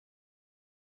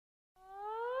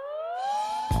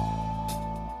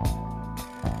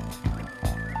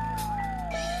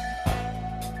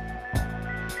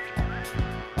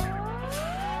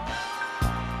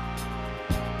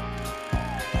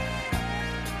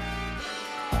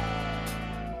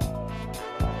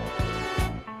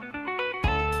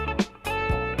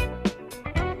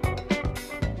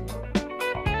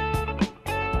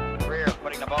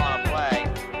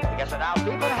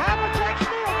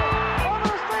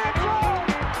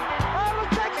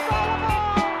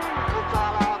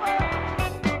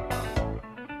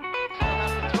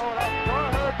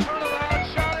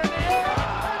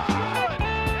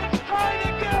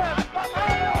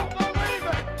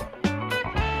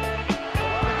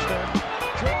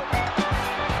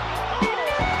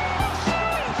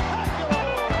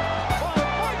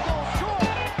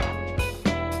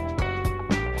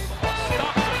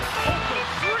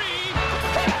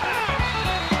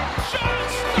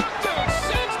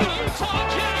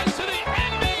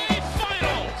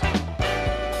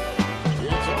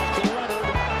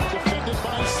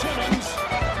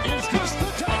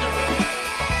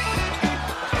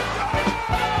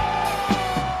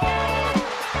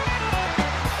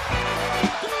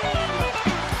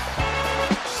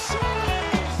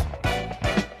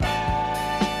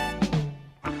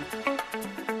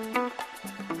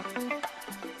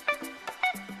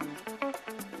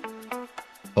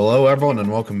everyone,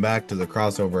 and welcome back to the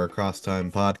Crossover Across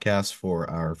Time podcast for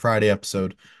our Friday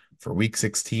episode for Week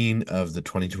 16 of the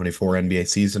 2024 NBA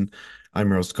season. I'm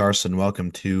your host Carson.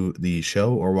 Welcome to the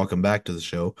show, or welcome back to the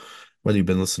show, whether you've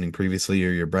been listening previously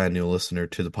or you're a brand new listener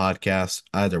to the podcast.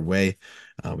 Either way,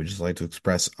 we just like to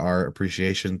express our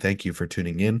appreciation. Thank you for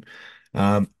tuning in.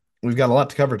 Um, we've got a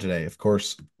lot to cover today. Of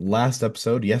course, last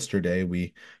episode, yesterday,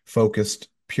 we focused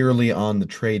purely on the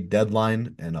trade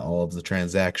deadline and all of the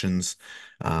transactions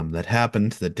that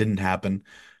happened, that didn't happen.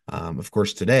 Of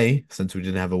course, today, since we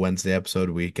didn't have a Wednesday episode,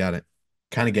 we got to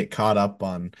kind of get caught up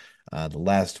on the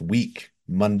last week,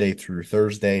 Monday through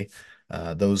Thursday,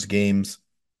 those games.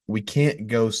 We can't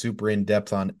go super in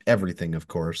depth on everything, of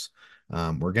course.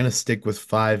 We're going to stick with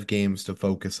 5 games to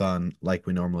focus on like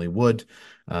we normally would,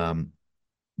 um,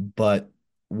 but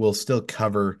we'll still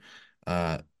cover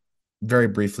uh, very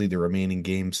briefly the remaining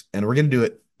games, and we're going to do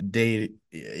it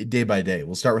day by day.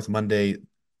 We'll start with Monday,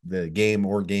 the game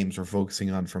or games we're focusing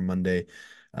on from Monday.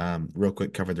 Real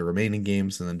quick, cover the remaining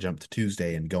games, and then jump to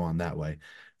Tuesday and go on that way.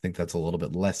 I think that's a little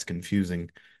bit less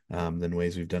confusing than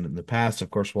ways we've done it in the past.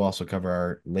 Of course, we'll also cover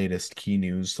our latest key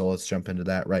news, so let's jump into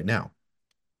that right now.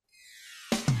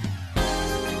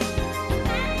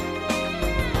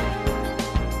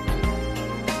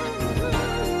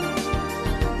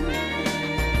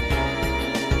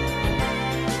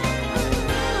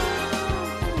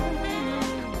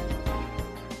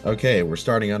 Okay, we're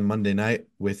starting on Monday night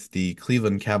with the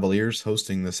Cleveland Cavaliers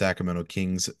hosting the Sacramento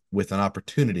Kings with an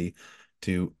opportunity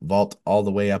to vault all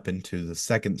the way up into the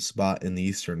second spot in the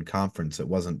Eastern Conference. It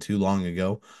wasn't too long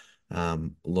ago, a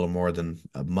little more than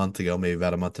a month ago, maybe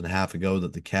about a month and a half ago,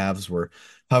 that the Cavs were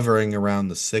hovering around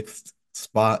the sixth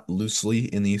spot loosely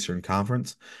in the Eastern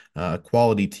Conference. A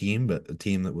quality team, but a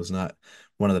team that was not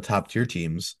one of the top tier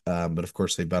teams. But of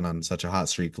course, they've been on such a hot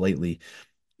streak lately.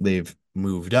 They've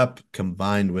moved up,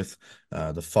 combined with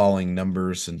the falling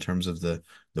numbers in terms of the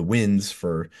wins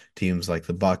for teams like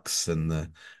the Bucks and the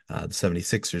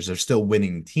 76ers. They're still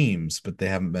winning teams, but they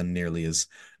haven't been nearly as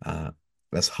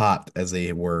hot as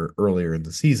they were earlier in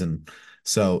the season.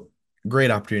 So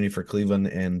great opportunity for Cleveland,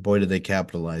 and boy, did they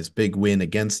capitalize. Big win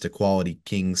against a quality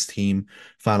Kings team.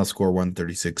 Final score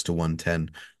 136 to 110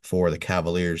 for the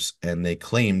Cavaliers, and they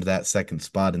claimed that second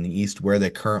spot in the East, where they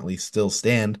currently still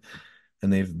stand,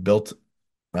 and they've built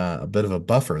a bit of a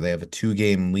buffer. They have a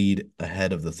 2-game lead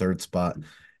ahead of the third spot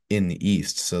in the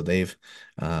East. So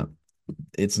uh,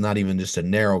 it's not even just a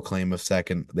narrow claim of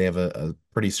second. They have a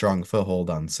pretty strong foothold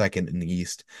on second in the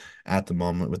East at the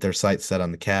moment, with their sights set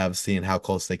on the Cavs, seeing how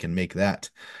close they can make that.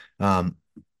 Um,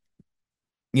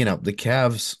 the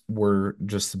Cavs were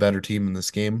just the better team in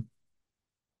this game.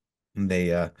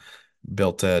 They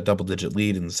built a double-digit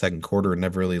lead in the second quarter and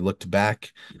never really looked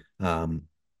back. Um,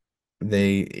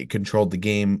 they controlled the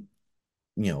game,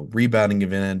 rebounding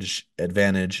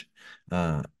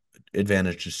uh,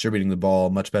 advantage distributing the ball,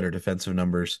 much better defensive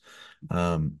numbers,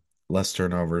 um, less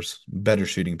turnovers, better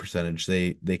shooting percentage.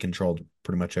 They controlled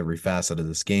pretty much every facet of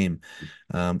this game.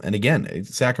 And again,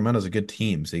 Sacramento's a good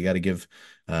team, so you got to give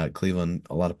Cleveland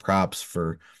a lot of props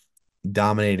for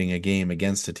dominating a game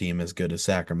against a team as good as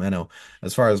Sacramento.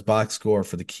 As far as box score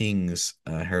for the Kings,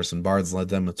 Harrison Barnes led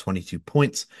them with 22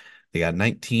 points. They got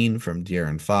 19 from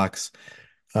De'Aaron Fox.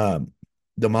 Domantas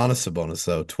Sabonis,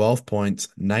 though, 12 points,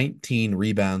 19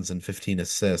 rebounds, and 15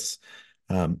 assists.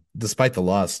 Despite the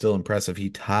loss, still impressive. He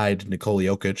tied Nikola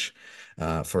Jokic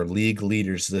for league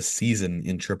leaders this season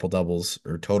in triple doubles,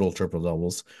 or total triple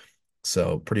doubles.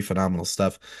 So pretty phenomenal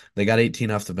stuff. They got 18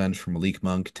 off the bench from Malik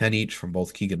Monk, 10 each from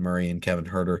both Keegan Murray and Kevin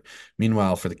Huerter.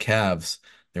 Meanwhile, for the Cavs,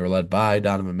 they were led by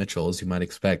Donovan Mitchell, as you might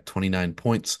expect, 29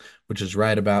 points, which is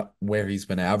right about where he's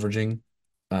been averaging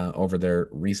over their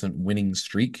recent winning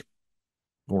streak,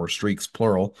 or streaks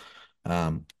plural.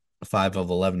 Um, 5 of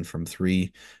 11 from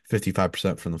three,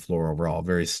 55% from the floor overall.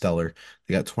 Very stellar.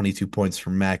 They got 22 points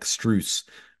from Max Strus,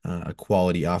 a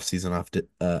quality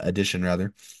addition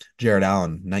rather. Jared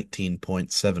Allen,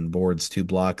 19.7 boards, 2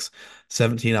 blocks,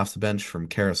 17 off the bench from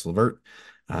Karis LeVert.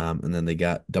 And then they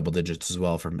got double digits as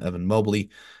well from Evan Mobley,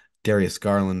 Darius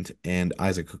Garland, and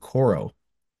Isaac Okoro.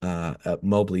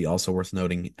 Mobley, also worth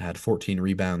noting, had 14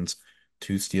 rebounds,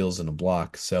 2 steals, and a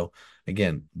block. So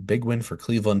again, big win for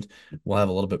Cleveland. We'll have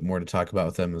a little bit more to talk about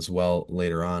with them as well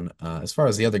later on. As far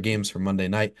as the other games for Monday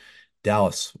night,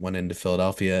 Dallas went into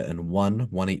Philadelphia and won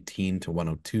 118 to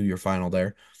 102, your final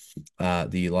there.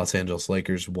 The Los Angeles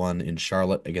Lakers won in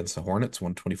Charlotte against the Hornets,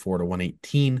 124 to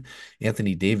 118.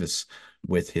 Anthony Davis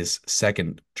with his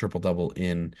second triple-double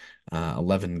in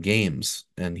 11 games,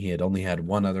 and he had only had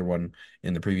one other one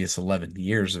in the previous 11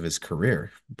 years of his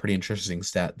career. Pretty interesting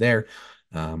stat there.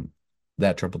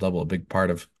 that triple double a big part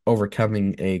of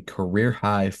overcoming a career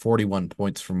high 41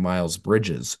 points from Miles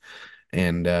Bridges.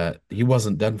 And he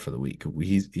wasn't done for the week.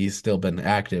 He's still been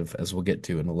active, as we'll get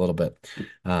to in a little bit.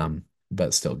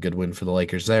 But still, good win for the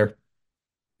Lakers there.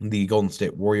 The Golden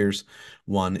State Warriors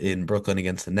won in Brooklyn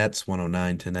against the Nets,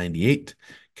 109 to 98.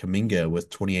 Kuminga with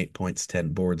 28 points,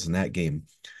 10 boards in that game.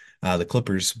 The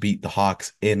Clippers beat the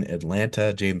Hawks in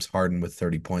Atlanta. James Harden with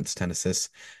 30 points, 10 assists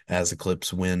as the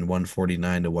Clips win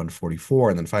 149 to 144.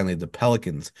 And then finally, the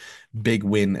Pelicans, big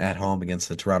win at home against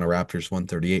the Toronto Raptors,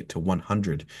 138 to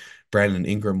 100. Brandon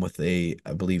Ingram with I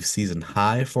believe, season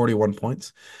high 41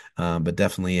 points, but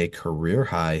definitely a career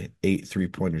high 8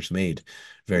 3-pointers made.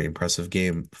 Very impressive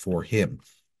game for him.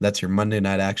 That's your Monday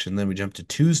night action. Then we jump to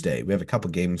Tuesday. We have a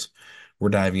couple games we're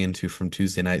diving into from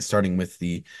Tuesday night, starting with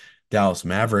the Dallas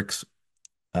Mavericks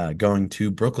going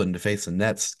to Brooklyn to face the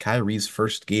Nets. Kyrie's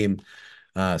first game,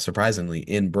 surprisingly,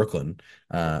 in Brooklyn,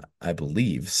 I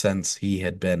believe, since he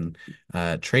had been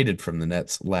traded from the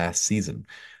Nets last season.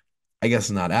 I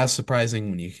guess not as surprising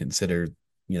when you consider,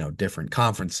 different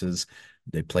conferences.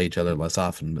 They play each other less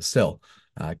often, but still,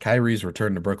 Kyrie's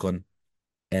return to Brooklyn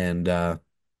and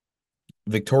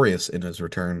victorious in his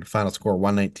return. Final score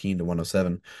 119 to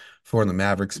 107 for the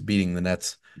Mavericks, beating the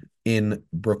Nets in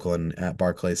Brooklyn at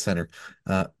Barclays Center.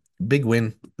 Big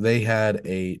win. They had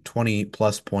a 20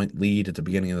 plus point lead at the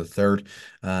beginning of the third.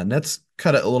 Nets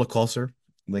cut it a little closer.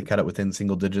 They cut it within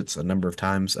single digits a number of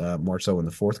times, more so in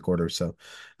the fourth quarter. So,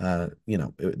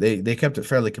 they kept it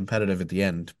fairly competitive at the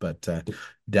end, but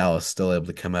Dallas still able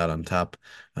to come out on top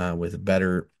with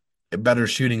better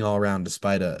shooting all around,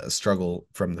 despite a struggle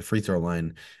from the free throw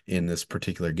line in this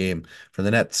particular game. For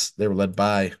the Nets, they were led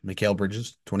by Mikal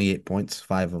Bridges, 28 points,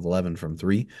 5 of 11 from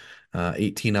three,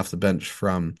 18 off the bench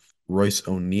from Royce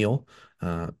O'Neal,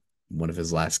 one of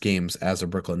his last games as a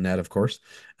Brooklyn Net, of course,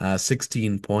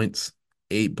 16 points,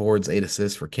 8 boards, 8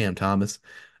 assists for Cam Thomas.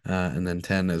 And then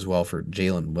 10 as well for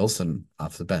Jalen Wilson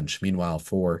off the bench. Meanwhile,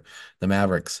 for the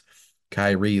Mavericks,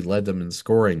 Kyrie led them in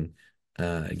scoring.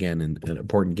 Again, an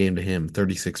important game to him.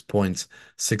 36 points,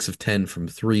 6 of 10 from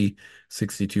three,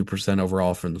 62%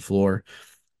 overall from the floor.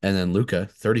 And then Luka,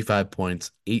 35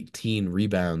 points, 18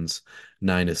 rebounds,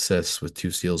 9 assists with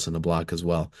 2 steals and a block as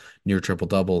well. Near triple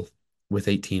double with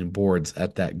 18 boards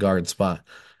at that guard spot.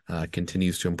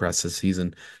 Continues to impress this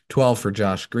season. 12 for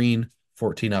Josh Green,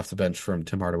 14 off the bench from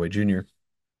Tim Hardaway Jr.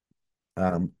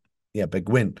 Yeah, big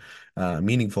win.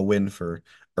 Meaningful win for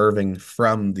Irving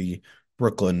from the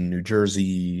Brooklyn, New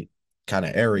Jersey kind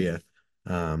of area,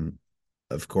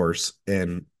 of course.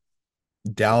 And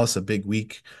Dallas, a big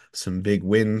week, some big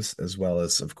wins, as well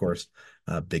as, of course,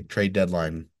 a big trade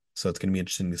deadline. So it's going to be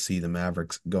interesting to see the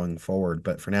Mavericks going forward.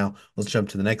 But for now, let's jump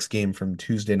to the next game from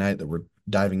Tuesday night that we're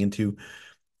diving into.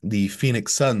 The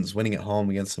Phoenix Suns winning at home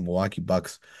against the Milwaukee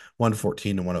Bucks,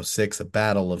 114 to 106, a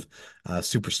battle of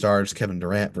superstars, Kevin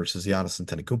Durant versus Giannis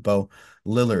Antetokounmpo,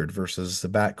 Lillard versus the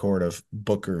backcourt of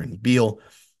Booker and Beal.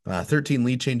 13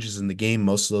 lead changes in the game,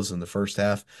 most of those in the first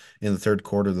half. In the third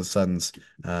quarter, the Suns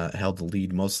held the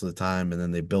lead most of the time, and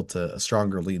then they built a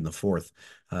stronger lead in the fourth,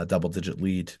 double-digit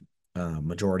lead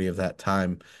majority of that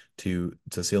time to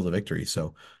seal the victory.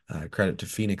 So credit to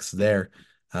Phoenix there.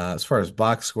 As far as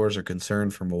box scores are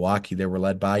concerned for Milwaukee, they were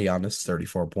led by Giannis,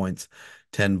 34 points,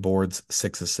 10 boards,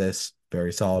 6 assists.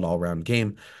 Very solid all-around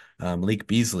game. Malik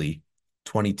Beasley,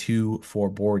 22, 4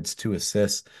 boards, 2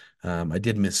 assists. I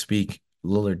did misspeak.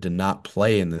 Lillard did not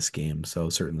play in this game, so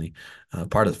certainly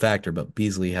part of the factor, but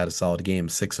Beasley had a solid game,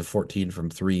 6 of 14 from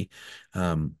three,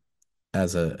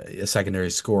 as a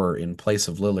secondary scorer in place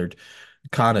of Lillard.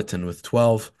 Connaughton with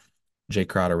 12, Jay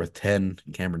Crowder with 10,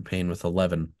 Cameron Payne with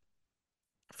 11.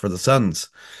 For the Suns,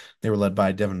 they were led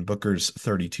by Devin Booker's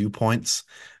 32 points.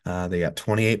 They got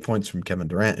 28 points from Kevin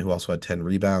Durant, who also had 10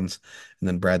 rebounds. And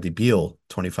then Bradley Beal,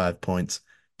 25 points,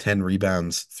 10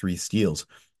 rebounds, 3 steals.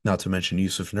 Not to mention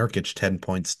Yusuf Nurkic, 10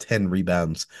 points, 10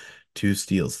 rebounds, 2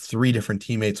 steals. 3 different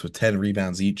teammates with 10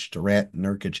 rebounds each, Durant,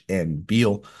 Nurkic, and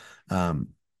Beal.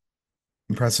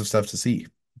 Impressive stuff to see.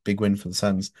 Big win for the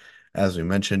Suns, as we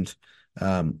mentioned.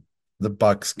 The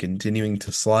Bucks continuing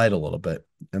to slide a little bit,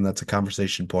 and that's a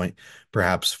conversation point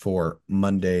perhaps for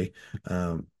Monday.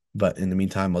 But in the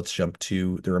meantime, let's jump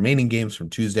to the remaining games from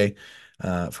Tuesday.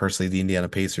 Firstly, the Indiana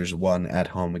Pacers won at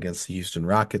home against the Houston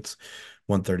Rockets,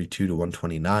 132 to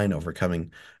 129,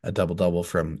 overcoming a double-double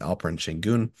from Alperen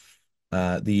Sengun.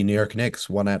 The New York Knicks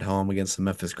won at home against the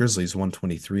Memphis Grizzlies,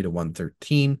 123 to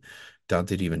 113.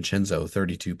 Dante DiVincenzo,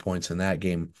 32 points in that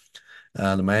game.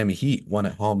 The Miami Heat won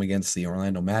at home against the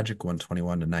Orlando Magic,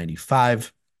 121 to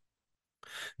 95.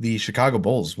 The Chicago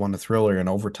Bulls won a thriller in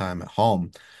overtime at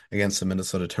home against the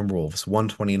Minnesota Timberwolves,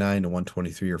 129 to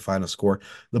 123, your final score.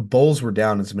 The Bulls were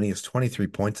down as many as 23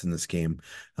 points in this game,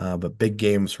 but big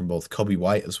games from both Kobe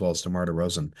White as well as DeMar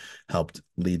DeRozan helped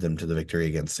lead them to the victory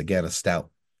against, again, a stout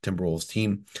Timberwolves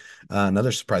team.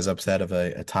 Another surprise upset of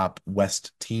a top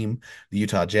West team, the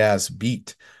Utah Jazz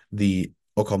beat the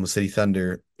Oklahoma City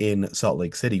Thunder in Salt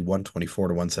Lake City, 124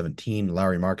 to 117.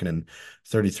 Lauri Markkanen,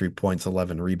 33 points,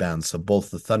 11 rebounds. So both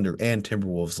the Thunder and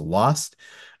Timberwolves lost,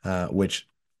 which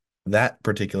that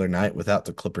particular night, without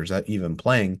the Clippers even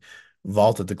playing,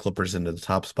 vaulted the Clippers into the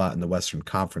top spot in the Western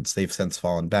Conference. They've since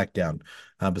fallen back down,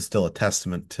 but still a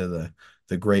testament to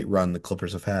the great run the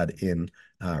Clippers have had in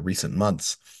recent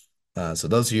months. So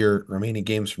those are your remaining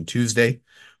games from Tuesday.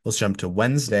 Let's jump to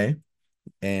Wednesday.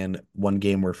 And one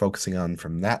game we're focusing on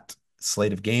from that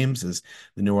slate of games is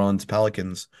the New Orleans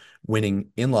Pelicans winning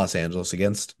in Los Angeles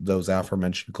against those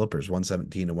aforementioned Clippers,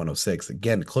 117 to 106.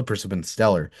 Again, the Clippers have been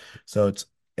stellar. So it's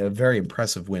a very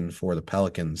impressive win for the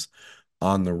Pelicans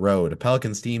on the road. A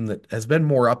Pelicans team that has been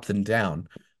more up than down.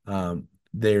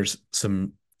 There's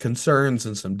some concerns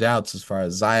and some doubts as far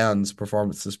as Zion's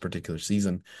performance this particular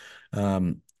season.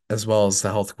 As well as the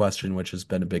health question, which has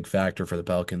been a big factor for the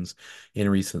Pelicans in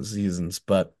recent seasons,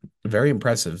 but very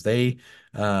impressive. They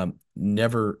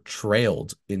never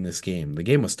trailed in this game. The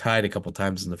game was tied a couple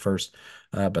times in the first,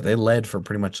 but they led for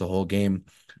pretty much the whole game.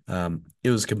 It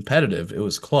was competitive, it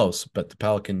was close, but the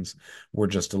Pelicans were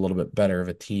just a little bit better of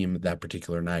a team that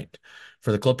particular night.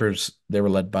 For the Clippers, they were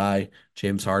led by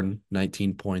James Harden,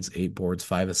 19 points, 8 boards,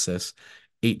 5 assists,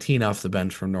 18 off the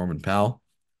bench from Norman Powell,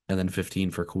 and then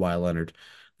 15 for Kawhi Leonard.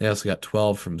 They also got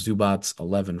 12 from Zubats,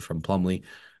 11 from Plumlee.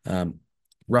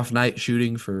 Rough night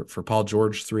shooting for Paul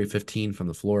George, 3 of 15 from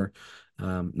the floor.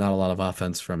 Not a lot of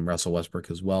offense from Russell Westbrook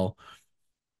as well.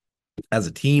 As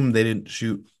a team, they didn't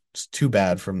shoot too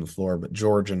bad from the floor, but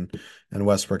George and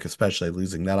Westbrook, especially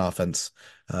losing that offense,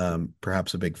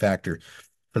 perhaps a big factor.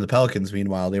 For the Pelicans,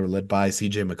 meanwhile, they were led by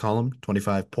CJ McCollum,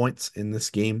 25 points in this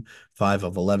game, 5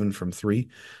 of 11 from three.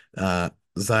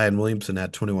 Zion Williamson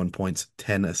had 21 points,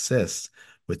 10 assists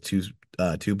with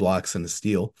two blocks and a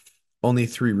steal. Only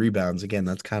 3 rebounds. Again,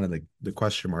 that's kind of the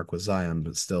question mark with Zion,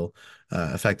 but still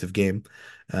effective game.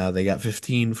 They got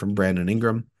 15 from Brandon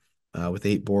Ingram with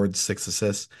 8 boards, 6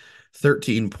 assists,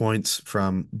 13 points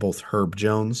from both Herb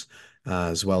Jones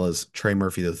as well as Trey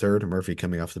Murphy III, Murphy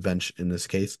coming off the bench in this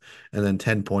case, and then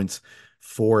 10 points,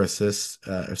 4 assists,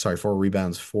 4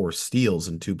 rebounds, 4 steals,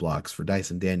 and 2 blocks for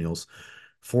Dyson Daniels.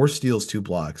 4 steals, 2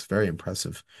 blocks. Very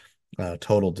impressive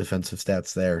total defensive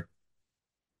stats there.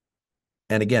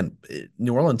 And again,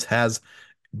 New Orleans has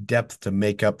depth to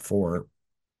make up for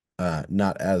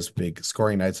not as big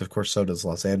scoring nights. Of course, so does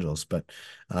Los Angeles, but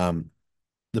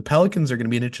the Pelicans are going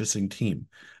to be an interesting team.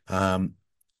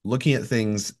 Looking at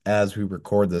things as we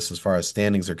record this, as far as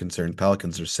standings are concerned,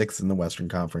 Pelicans are 6th in the Western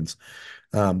Conference,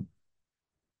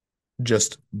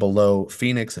 just below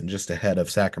Phoenix and just ahead of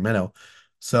Sacramento.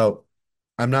 So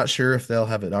I'm not sure if they'll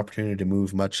have an opportunity to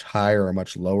move much higher or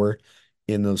much lower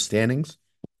in those standings.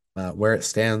 Where it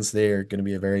stands, they're going to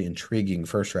be a very intriguing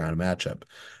first round matchup.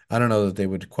 I don't know that they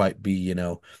would quite be,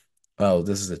 oh,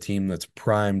 this is a team that's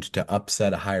primed to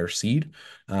upset a higher seed.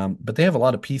 But they have a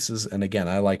lot of pieces. And again,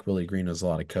 I like Willie Green as a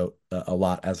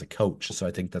lot as a coach. So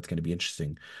I think that's going to be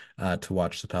interesting to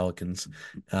watch the Pelicans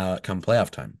come playoff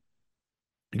time.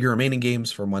 Your remaining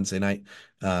games from Wednesday night,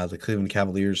 the Cleveland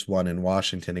Cavaliers won in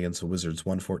Washington against the Wizards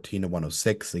 114 to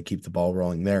 106. They keep the ball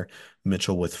rolling there.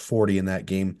 Mitchell with 40 in that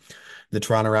game. The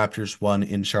Toronto Raptors won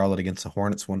in Charlotte against the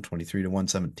Hornets 123 to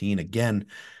 117. Again,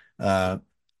 the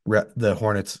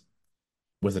Hornets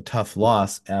with a tough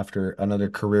loss after another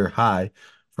career high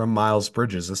from Miles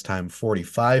Bridges, this time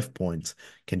 45 points,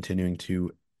 continuing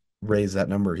to raise that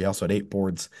number. He also had 8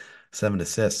 boards, 7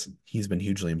 assists. He's been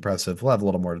hugely impressive. We'll have a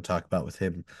little more to talk about with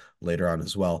him later on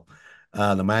as well.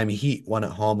 The Miami Heat won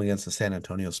at home against the San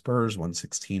Antonio Spurs,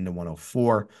 116 to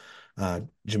 104.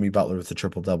 Jimmy Butler with a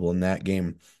triple-double in that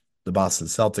game. The Boston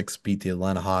Celtics beat the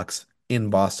Atlanta Hawks in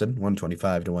Boston,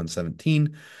 125 to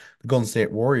 117. The Golden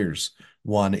State Warriors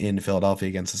won in Philadelphia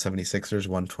against the 76ers,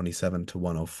 127 to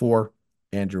 104.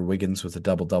 Andrew Wiggins with a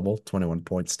double-double, 21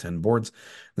 points, 10 boards.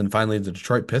 Then finally, the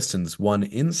Detroit Pistons won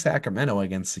in Sacramento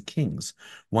against the Kings,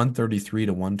 133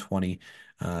 to 120.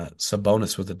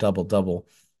 Sabonis with a double-double,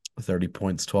 30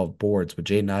 points, 12 boards. But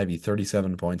Jaden Ivey,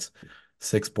 37 points,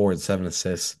 6 boards, 7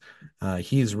 assists.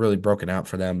 He's really broken out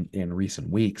for them in recent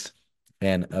weeks.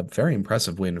 and a very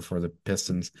impressive win for the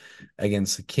Pistons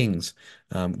against the Kings.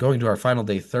 Going to our final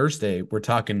day Thursday, we're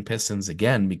talking Pistons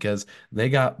again because they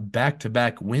got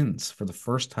back-to-back wins for the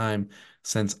first time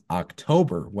since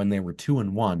October when they were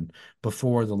 2-1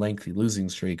 before the lengthy losing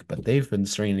streak. But they've been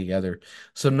stringing together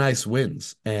some nice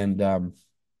wins, and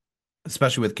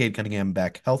especially with Cade Cunningham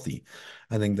back healthy,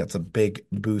 I think that's a big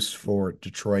boost for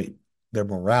Detroit. Their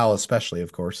morale, especially,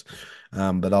 of course,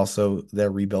 but also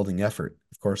their rebuilding effort.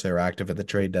 Of course, they were active at the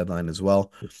trade deadline as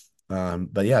well.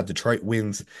 But yeah, Detroit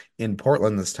wins in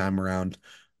Portland this time around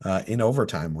in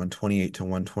overtime, 128 to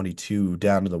 122,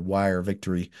 down to the wire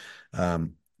victory.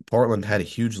 Um, Portland had a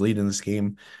huge lead in this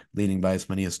game, leading by as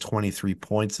many as 23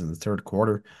 points in the third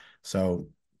quarter. So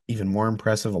even more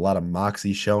impressive, a lot of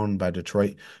moxie shown by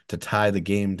Detroit to tie the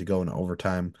game to go in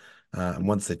overtime. And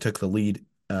once they took the lead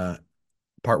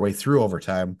partway through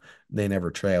overtime, they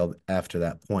never trailed after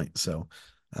that point. So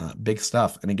big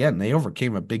stuff. And again, they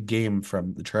overcame a big game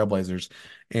from the Trailblazers,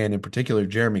 and in particular,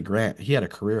 Jeremy Grant. He had a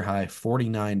career high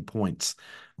 49 points,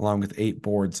 along with 8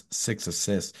 boards, 6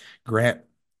 assists. Grant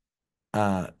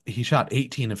he shot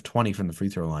 18 of 20 from the free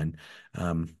throw line.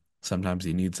 Sometimes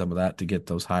you need some of that to get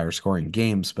those higher scoring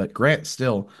games, but Grant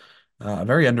still a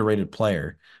very underrated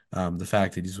player. The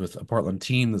fact that he's with a Portland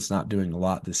team that's not doing a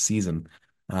lot this season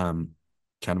um,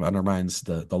 kind of undermines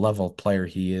the level of player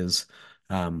he is.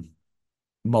 Um,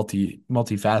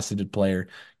 multifaceted player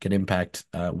can impact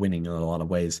winning in a lot of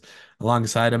ways.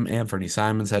 Alongside him, Anthony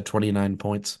Simons had 29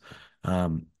 points.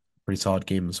 Pretty solid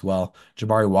game as well.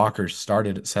 Jabari Walker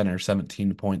started at center,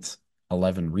 17 points,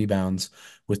 11 rebounds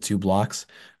with 2 blocks.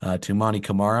 Tumani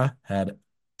Kamara had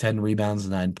 10 rebounds,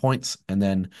 9 points, and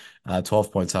then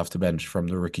 12 points off the bench from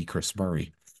the rookie Chris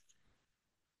Murray.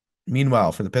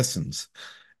 Meanwhile, for the Pistons,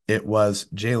 it was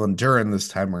Jalen Duren this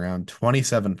time around,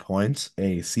 27 points,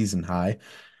 a season high,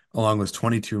 along with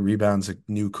 22 rebounds, a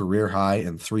new career high,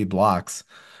 and 3 blocks.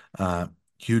 Uh,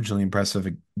 Hugely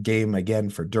impressive game again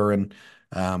for Duren.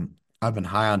 I've been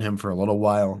high on him for a little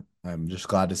while. I'm just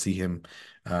glad to see him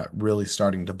really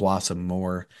starting to blossom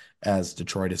more as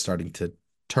Detroit is starting to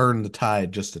turn the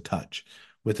tide just a touch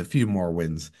with a few more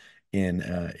wins in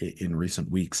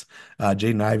recent weeks.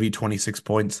 Jaden Ivey, 26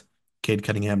 points. Cade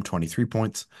Cunningham, 23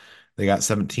 points. They got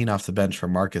 17 off the bench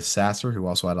from Marcus Sasser, who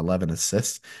also had 11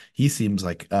 assists. He seems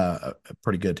like a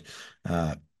pretty good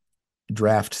uh,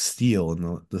 draft steal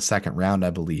in the second round,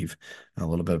 I believe. A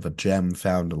little bit of a gem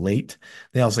found late.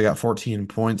 They also got 14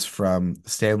 points from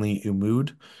Stanley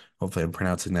Umud. Hopefully, I'm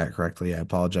pronouncing that correctly. I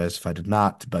apologize if I did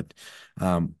not, but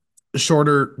a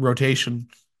shorter rotation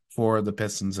for the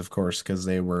Pistons, of course, because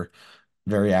they were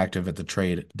very active at the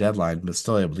trade deadline, but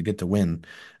still able to get the win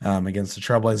against the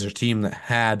Trailblazers team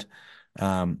that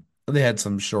they had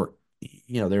some short,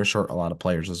 they were short a lot of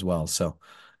players as well. So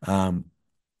um,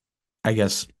 I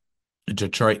guess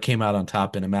Detroit came out on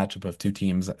top in a matchup of two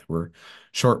teams that were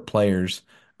short players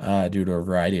due to a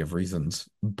variety of reasons,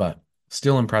 but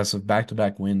still impressive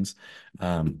back-to-back wins.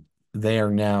 They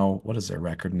are now, what is their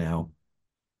record now?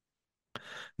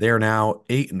 They are now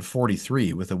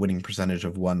 8-43 with a winning percentage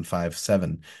of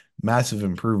 157. Massive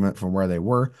improvement from where they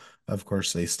were. Of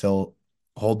course, they still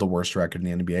hold the worst record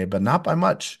in the NBA, but not by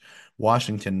much.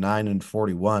 Washington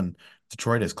 9-41.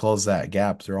 Detroit has closed that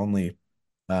gap. They're only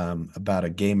about a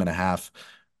game and a half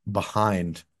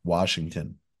behind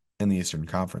Washington in the Eastern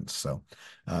Conference. So,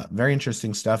 very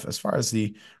interesting stuff. As far as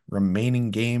the remaining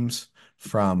games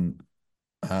from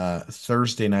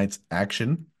Thursday night's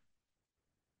action,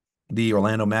 the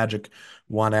Orlando Magic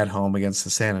won at home against the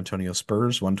San Antonio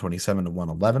Spurs, 127 to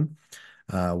 111,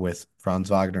 with Franz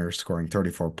Wagner scoring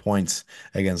 34 points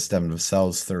against Devin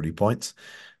Vassell's 30 points.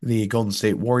 The Golden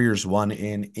State Warriors won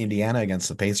in Indiana against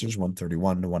the Pacers,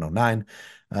 131 to 109.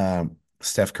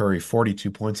 Steph Curry, 42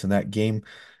 points in that game.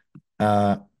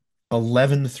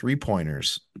 11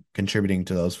 three-pointers contributing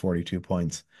to those 42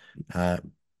 points. Uh,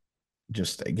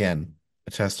 just again,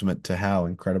 a testament to how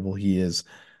incredible he is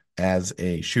as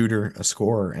a shooter, a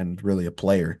scorer, and really a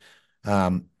player.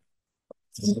 Um,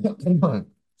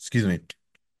 excuse me.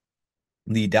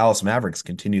 The Dallas Mavericks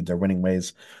continued their winning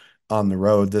ways on the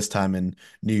road, this time in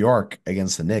New York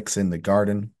against the Knicks in the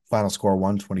Garden. Final score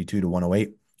 122 to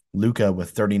 108. Luka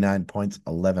with 39 points,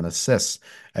 11 assists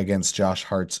against Josh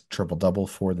Hart's triple double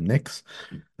for the Knicks.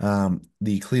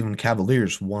 The Cleveland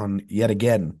Cavaliers won yet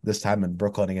again, this time in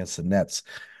Brooklyn against the Nets,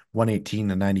 118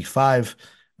 to 95.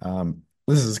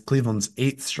 This is Cleveland's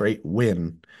eighth straight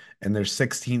win and their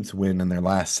 16th win in their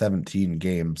last 17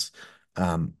 games.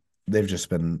 They've just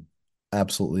been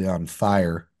absolutely on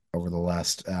fire over the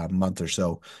last month or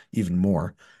so, even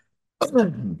more.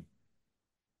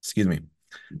 Excuse me.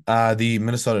 The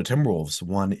Minnesota Timberwolves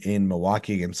won in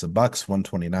Milwaukee against the Bucks,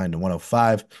 129 to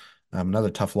 105. Another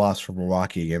tough loss for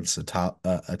Milwaukee against a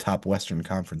top Western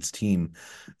Conference team.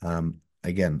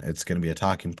 Again, it's going to be a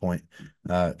talking point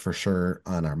for sure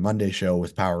on our Monday show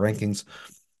with Power Rankings.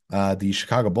 The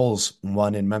Chicago Bulls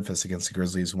won in Memphis against the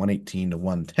Grizzlies, 118 to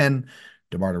 110.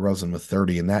 DeMar DeRozan with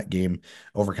 30 in that game,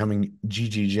 overcoming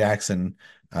G.G. Jackson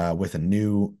with a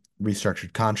new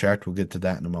restructured contract. We'll get to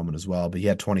that in a moment as well. But he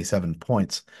had 27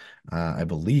 points, I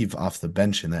believe, off the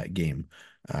bench in that game.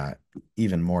 Uh,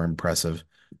 Even more impressive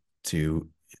to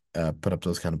put up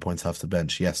those kind of points off the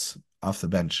bench. Yes, off the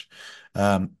bench.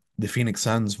 The Phoenix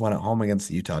Suns won at home against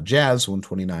the Utah Jazz,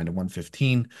 129 to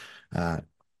 115.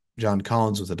 John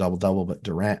Collins with a double-double, but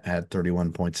Durant had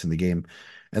 31 points in the game.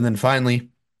 And then finally,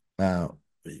 uh,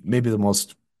 maybe the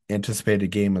most anticipated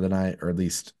game of the night, or at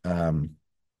least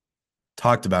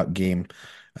talked about game.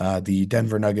 The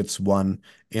Denver Nuggets won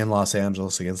in Los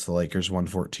Angeles against the Lakers,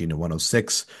 114 to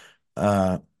 106.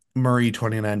 Murray,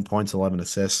 29 points, 11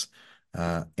 assists.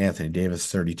 Anthony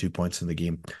Davis, 32 points in the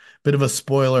game. Bit of a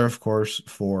spoiler, of course,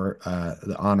 for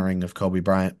the honoring of Kobe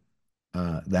Bryant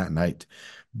that night.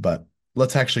 But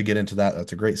let's actually get into that.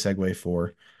 That's a great segue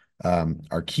for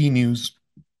our key news,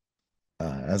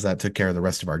 as that took care of the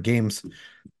rest of our games.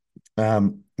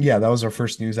 Yeah, that was our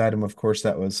first news item. Of course,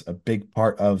 that was a big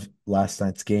part of last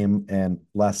night's game and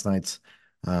last night's,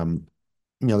 um,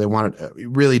 they wanted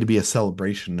really to be a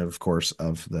celebration, of course,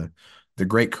 of the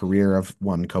great career of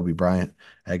one Kobe Bryant.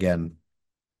 Again,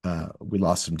 we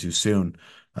lost him too soon.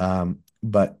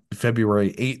 But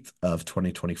February 8th of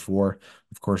 2024,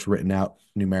 of course, written out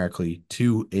numerically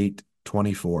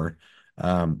 2/8/24,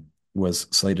 was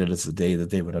slated as the day that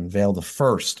they would unveil the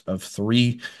first of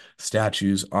three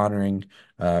statues honoring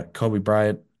Kobe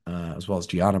Bryant, as well as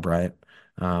Gianna Bryant.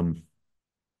 Um,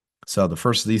 so the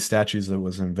first of these statues that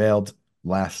was unveiled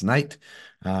last night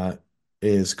uh,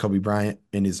 is Kobe Bryant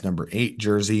in his number 8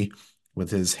 jersey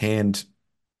with his hand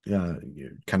uh,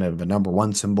 kind of a number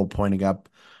one symbol pointing up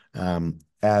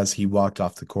as he walked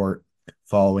off the court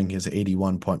following his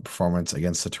 81-point performance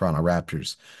against the Toronto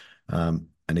Raptors.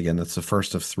 And again, that's the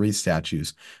first of three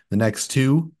statues. The next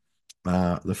two,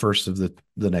 the first of the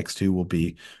next two will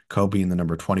be Kobe in the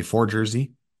number 24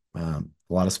 jersey. A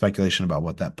lot of speculation about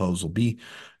what that pose will be.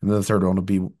 And then the third one will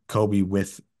be Kobe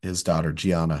with his daughter,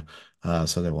 Gianna.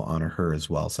 So they will honor her as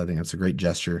well. So I think that's a great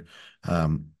gesture.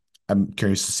 I'm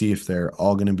curious to see if they're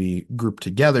all going to be grouped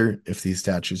together, if these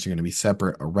statues are going to be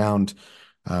separate around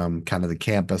kind of the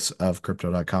campus of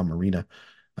Crypto.com Arena.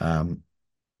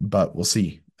 But we'll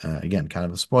see. Again, kind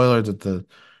of a spoiler that the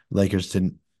Lakers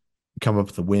didn't come up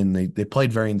with a win. They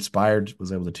played very inspired,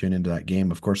 was able to tune into that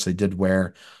game. Of course, they did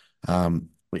wear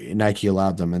Nike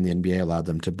allowed them and the NBA allowed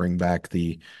them to bring back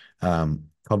the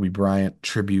Kobe Bryant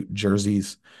tribute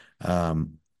jerseys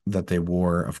that they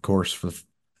wore, of course,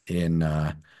 in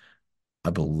I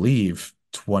believe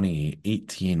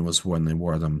 2018 was when they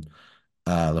wore them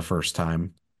the first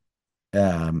time.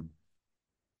 Um,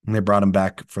 and they brought him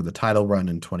back for the title run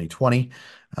in 2020,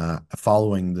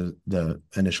 following the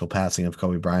initial passing of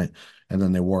Kobe Bryant, and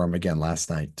then they wore him again last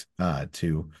night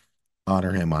to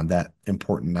honor him on that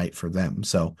important night for them.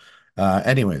 So,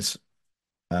 anyways,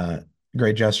 uh,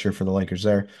 great gesture for the Lakers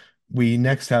there. We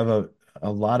next have a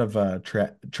lot of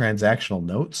transactional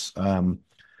notes.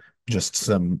 Just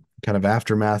some kind of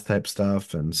aftermath type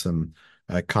stuff and some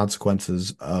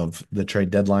consequences of the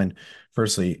trade deadline.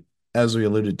 Firstly, as we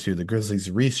alluded to, the Grizzlies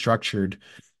restructured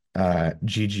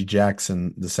G.G.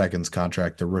 Jackson the second's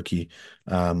contract, the rookie,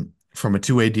 from a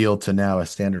two-way deal to now a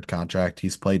standard contract.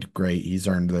 He's played great. He's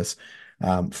earned this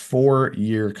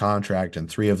 4-year contract and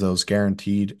three of those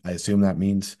guaranteed. I assume that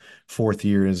means fourth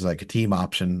year is like a team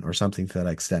option or something to that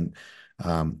extent.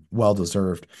 Well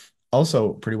deserved.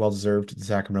 Also, pretty well deserved. The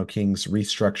Sacramento Kings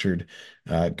restructured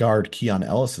guard Keon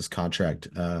Ellis's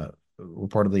contract,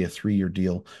 reportedly a 3-year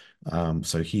deal.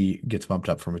 So he gets bumped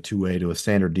up from a two-way to a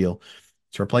standard deal.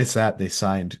 To replace that, they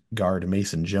signed guard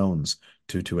Mason Jones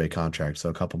to a two-way contract. So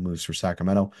a couple moves for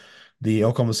Sacramento. The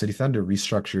Oklahoma City Thunder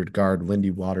restructured guard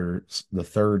Lindy Waters the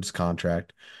third's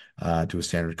contract to a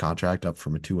standard contract, up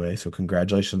from a two-way. So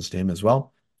congratulations to him as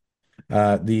well.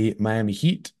 The Miami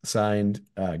Heat signed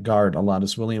guard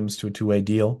Alonnis Williams to a two-way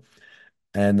deal.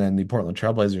 And then the Portland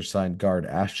Trailblazers signed guard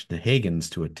Ashton Hagans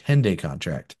to a 10-day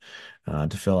contract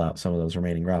to fill out some of those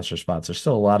remaining roster spots. There's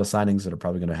still a lot of signings that are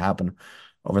probably going to happen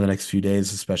over the next few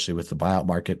days, especially with the buyout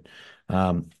market.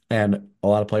 And a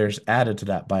lot of players added to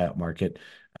that buyout market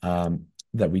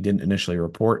that we didn't initially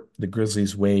report. The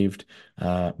Grizzlies waived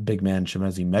big man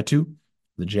Chimezie Metu.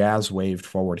 The Jazz waived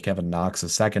forward Kevin Knox a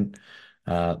second.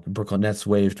 The Brooklyn Nets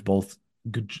waived both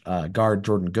guard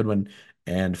Jordan Goodwin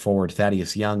and forward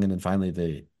Thaddeus Young, and then finally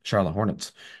the Charlotte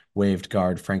Hornets waived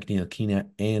guard Frank Ntilikina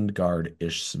and guard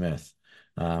Ish Smith.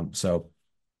 So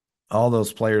all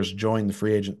those players joined the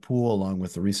free agent pool along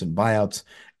with the recent buyouts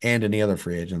and any other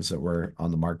free agents that were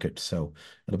on the market. So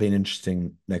it'll be an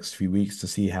interesting next few weeks to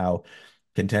see how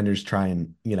contenders try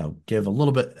and, give a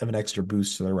little bit of an extra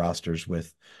boost to their rosters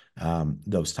with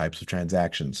those types of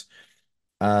transactions.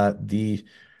 The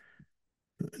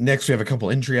Next, we have a couple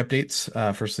injury updates.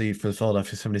 Firstly, for the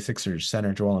Philadelphia 76ers,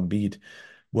 center Joel Embiid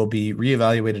will be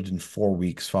reevaluated in 4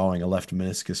 weeks following a left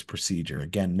meniscus procedure.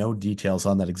 Again, no details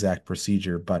on that exact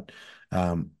procedure, but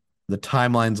the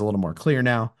timeline's a little more clear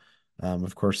now.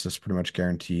 Of course, this pretty much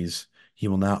guarantees he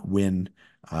will not win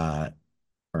or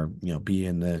be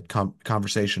in the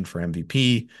conversation for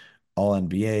MVP, All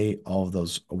NBA, all of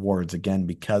those awards again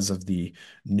because of the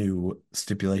new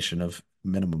stipulation of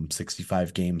minimum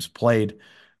 65 games played.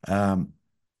 Um,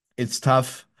 it's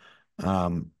tough.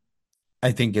 Um,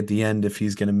 I think at the end, if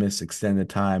he's going to miss extended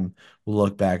time, we'll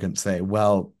look back and say,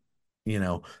 well, you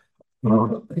know,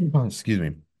 excuse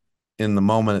me, in the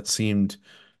moment it seemed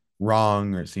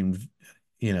wrong or it seemed,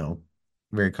 you know,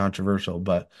 very controversial,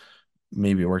 but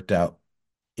maybe it worked out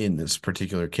in this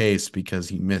particular case because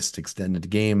he missed extended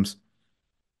games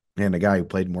and a guy who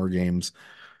played more games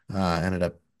ended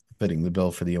up fitting the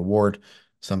bill for the award,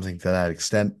 something to that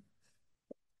extent.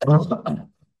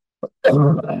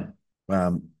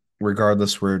 Um,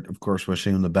 Regardless, we're of course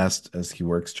wishing him the best as he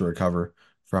works to recover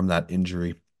from that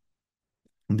injury.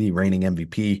 The reigning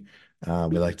MVP,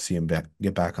 we'd like to see him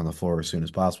get back on the floor as soon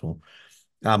as possible.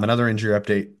 Another injury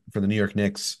update for the New York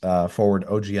Knicks forward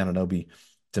OG Anunoby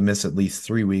to miss at least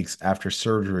 3 weeks after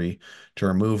surgery to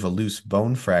remove a loose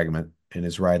bone fragment in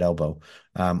his right elbow.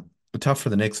 Tough for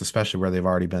the Knicks, especially where they've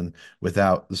already been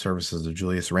without the services of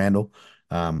Julius Randle.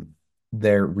 Um,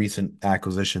 their recent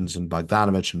acquisitions in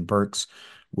Bogdanovich and Burks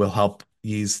will help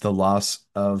ease the loss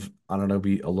of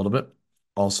Anunoby a little bit.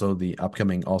 Also, the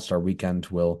upcoming All-Star weekend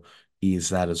will ease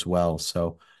that as well.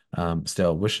 So,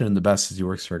 still wishing him the best as he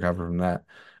works to recover from that.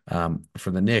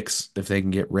 For the Knicks, if they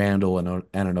can get Randall and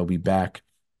Anunoby back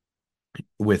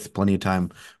with plenty of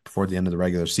time before the end of the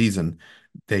regular season,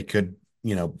 they could,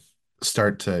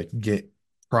 start to get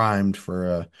primed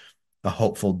for a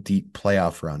hopeful deep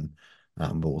playoff run.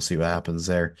 But we'll see what happens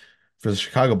there. For the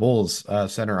Chicago Bulls,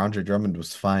 center Andre Drummond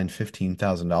was fined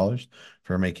 $15,000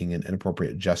 for making an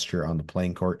inappropriate gesture on the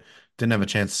playing court. Didn't have a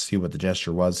chance to see what the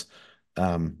gesture was.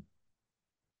 Um,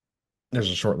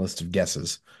 there's a short list of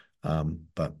guesses,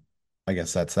 but I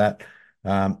guess that's that.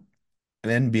 An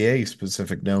NBA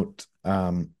specific note,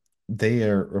 they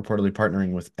are reportedly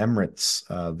partnering with Emirates,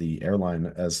 the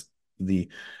airline, as the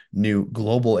new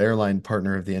global airline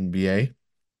partner of the NBA,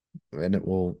 and it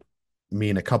will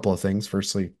mean a couple of things.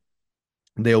 Firstly,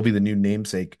 they will be the new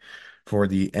namesake for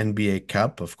the NBA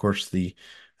Cup, of course, the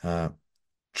uh,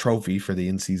 trophy for the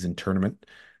in-season tournament.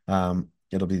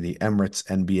 It'll be the Emirates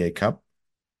NBA Cup,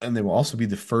 and they will also be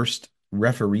the first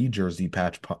referee jersey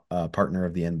patch partner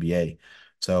of the NBA.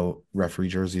 So referee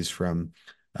jerseys from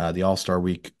the All-Star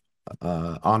Week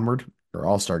onward, or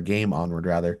All-Star Game onward,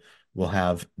 rather, will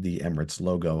have the Emirates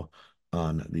logo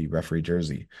on the referee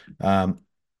jersey. A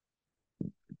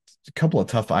couple of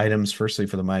tough items. Firstly,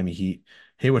 for the Miami Heat,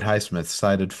 Haywood Highsmith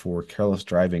cited for careless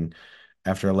driving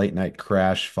after a late night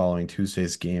crash following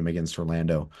Tuesday's game against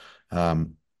Orlando.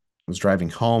 Was driving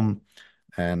home,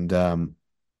 and the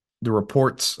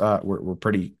reports were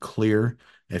pretty clear.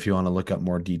 If you want to look up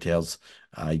more details,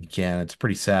 you can. It's a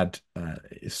pretty sad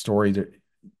story.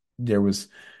 There was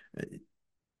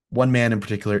one man in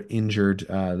particular injured,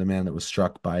 the man that was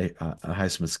struck by a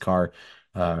Highsmith's car,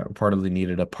 reportedly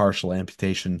needed a partial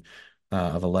amputation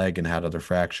of a leg and had other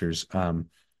fractures.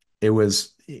 It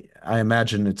was, I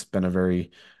imagine it's been a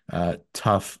very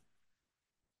tough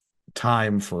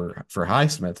time for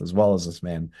Highsmith as well as this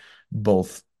man,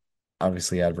 both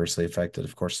obviously adversely affected.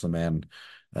 Of course, the man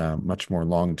much more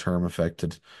long-term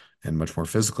affected and much more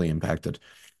physically impacted.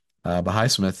 But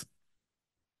Highsmith,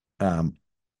 um,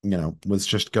 was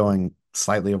just going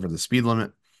slightly over the speed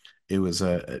limit. It was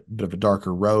a bit of a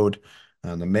darker road.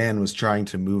 The man was trying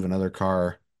to move another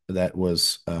car that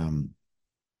was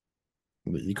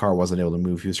the car wasn't able to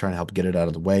move. He was trying to help get it out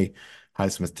of the way.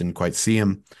 Highsmith didn't quite see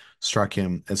him, struck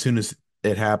him. As soon as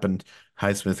it happened,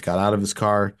 Highsmith got out of his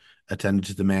car, attended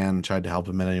to the man, tried to help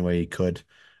him in any way he could.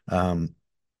 Um,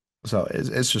 so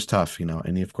it's just tough,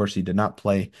 And of course, he did not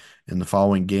play in the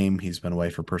following game. He's been away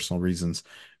for personal reasons.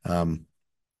 Um,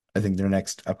 I think their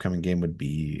next upcoming game would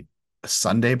be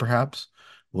Sunday, perhaps.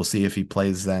 We'll see if he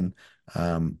plays then.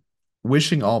 Um,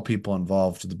 Wishing all people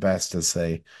involved the best as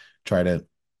they try to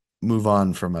move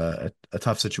on from a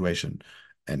tough situation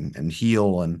and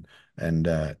heal and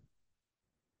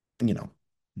you know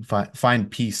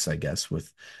find peace, I guess,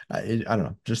 with I don't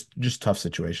know, just tough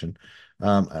situation.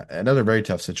 Another very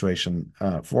tough situation.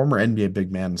 Former NBA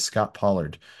big man Scott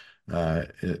Pollard uh,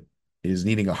 is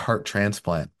needing a heart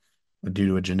transplant due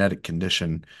to a genetic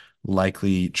condition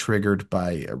likely triggered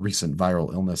by a recent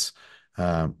viral illness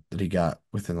that he got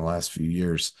within the last few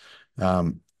years.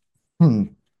 Um, hmm,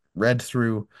 Read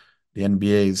through the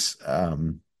NBA's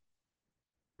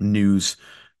news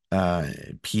uh,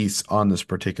 piece on this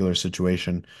particular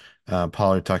situation.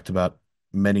 Pollard talked about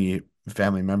many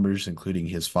family members, including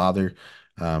his father,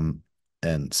 um,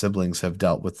 and siblings, have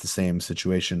dealt with the same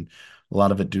situation. A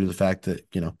lot of it due to the fact that,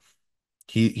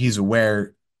 he's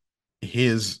aware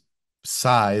his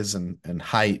size and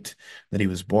height that he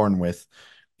was born with,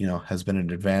 has been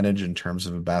an advantage in terms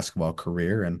of a basketball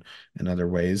career and in other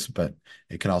ways, but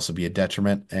it can also be a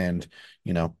detriment. And,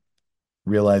 you know,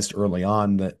 realized early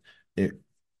on that it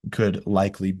could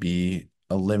likely be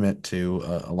a limit to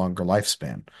a longer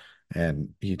lifespan.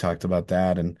 And he talked about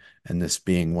that and this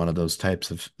being one of those types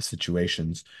of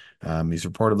situations. He's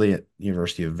reportedly at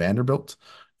University of Vanderbilt,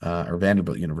 or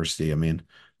Vanderbilt University, I mean.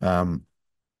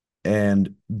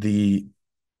 And the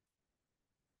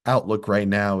outlook right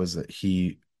now is that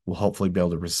he will hopefully be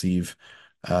able to receive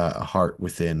a heart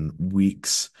within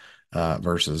weeks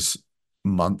versus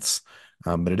months.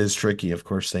 But it is tricky. Of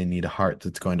course, they need a heart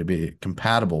that's going to be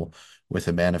compatible with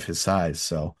a man of his size.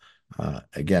 So,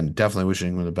 again, definitely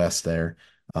wishing him the best there.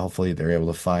 Hopefully, they're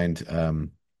able to find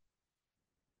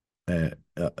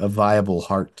a viable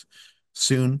heart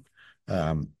soon.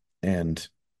 Um, and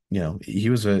he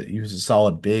was a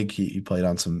solid big. He played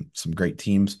on some great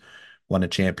teams, won a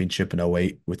championship in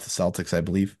 '08 with the Celtics, I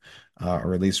believe,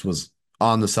 or at least was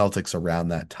on the Celtics around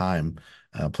that time.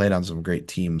 Played on some great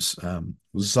teams.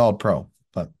 Was a solid pro,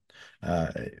 but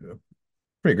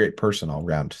pretty great person all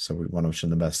around. So we want to wish him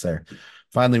the best there.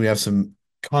 Finally, we have some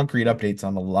concrete updates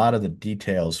on a lot of the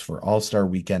details for All-Star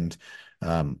Weekend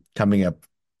coming up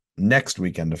next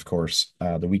weekend, of course,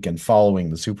 the weekend following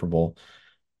the Super Bowl,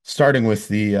 starting with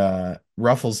the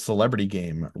Ruffles Celebrity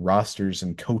Game rosters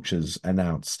and coaches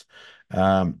announced.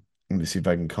 Let me see if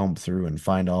I can comb through and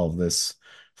find all of this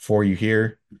for you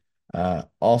here.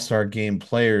 All-Star Game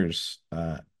players,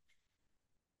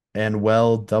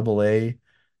 Well, Double A,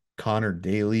 Connor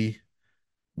Daly,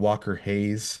 Walker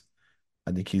Hayes.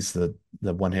 I think he's the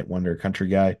one hit wonder country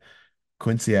guy.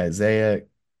 Quincy Isaiah,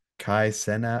 Kai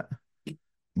Senat,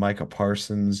 Micah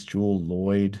Parsons, Jewel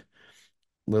Lloyd,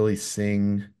 Lily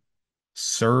Singh,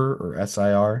 Sir or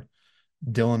SIR,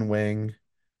 Dylan Wang,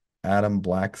 Adam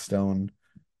Blackstone,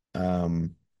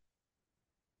 um,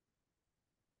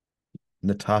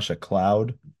 Natasha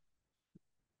Cloud,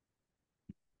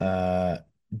 uh,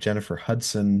 Jennifer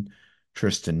Hudson,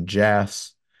 Tristan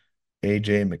Jass,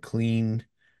 AJ McLean,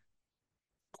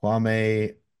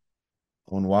 Kwame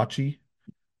Onwachi,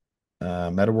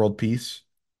 Meta World Peace,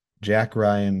 Jack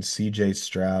Ryan, CJ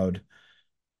Stroud,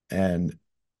 and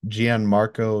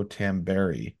Gianmarco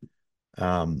Tamberi.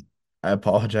 Um, I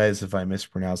apologize if I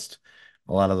mispronounced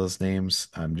a lot of those names.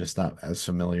 I'm just not as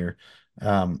familiar.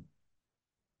 Um,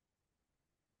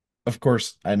 of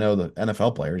course, I know the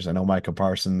NFL players. I know Micah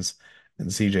Parsons and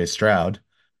CJ Stroud.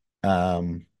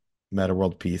 Um, Meta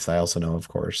World Peace, I also know, of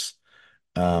course.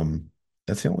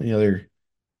 That's the only other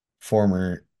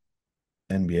former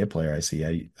NBA player I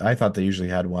see. I thought they usually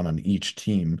had one on each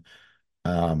team.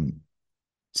 Um,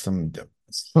 some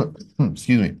excuse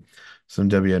me, some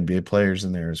WNBA players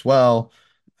in there as well.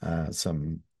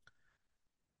 Some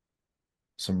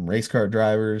race car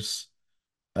drivers.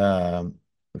 Um,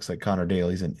 Looks like Connor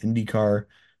Daly's an IndyCar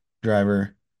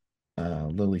driver.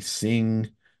 Lily Singh,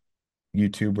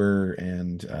 YouTuber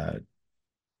and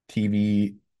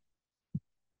TV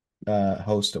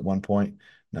host at one point.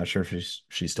 Not sure if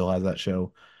she still has that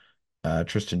show.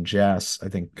 Tristan Jass, I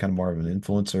think, kind of more of an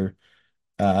influencer.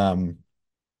 Um,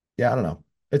 yeah, I don't know.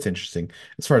 It's interesting.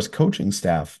 As far as coaching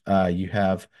staff, you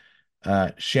have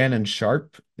Shannon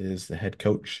Sharp is the head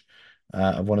coach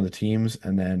of one of the teams,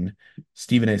 and then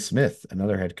Stephen A. Smith,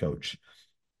 another head coach.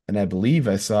 And I believe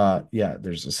I saw, yeah,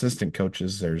 there's assistant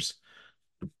coaches. There's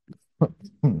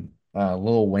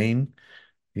Lil Wayne,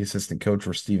 the assistant coach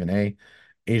for Stephen A.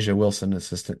 Asia Wilson,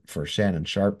 assistant for Shannon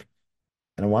Sharp.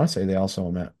 And I want to say they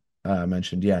also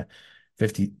mentioned, yeah,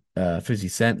 50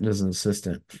 Cent as an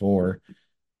assistant for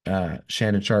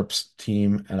Shannon Sharp's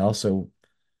team. And also,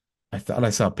 I thought I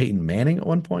saw Peyton Manning at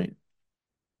one point,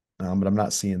 but I'm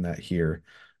not seeing that here.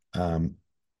 Um,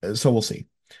 so we'll see.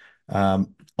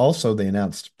 Also, they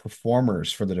announced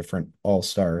performers for the different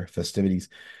All-Star festivities.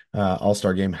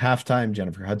 All-Star Game halftime,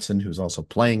 Jennifer Hudson, who's also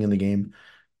playing in the game.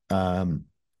 Um,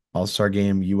 All-Star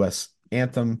Game U.S.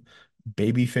 anthem,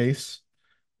 Babyface.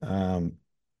 Um,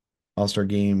 All-Star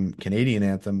Game Canadian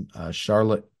anthem,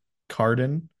 Charlotte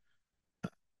Cardin.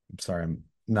 I'm sorry, I'm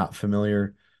not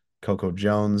familiar. Coco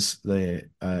Jones, the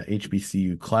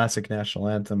HBCU Classic National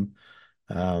Anthem.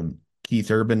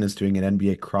 Keith Urban is doing an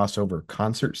NBA crossover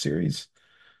concert series.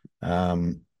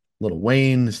 Um, Lil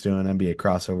Wayne is doing an NBA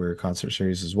crossover concert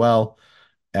series as well,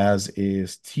 as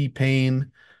is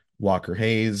T-Pain, Walker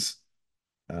Hayes,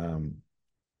 um,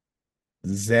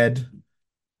 Zed,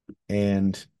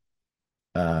 and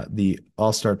the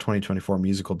All-Star 2024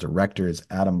 musical director is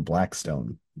Adam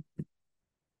Blackstone.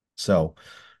 So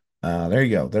there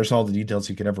you go. There's all the details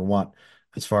you could ever want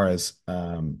as far as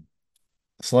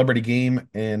celebrity game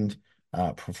and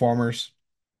performers.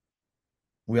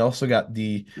 We also got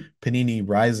the Panini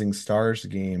Rising Stars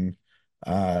game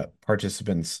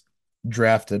participants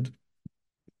drafted.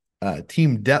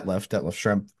 Team Detlef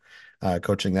Shrimp,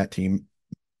 coaching that team.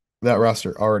 That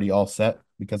roster already all set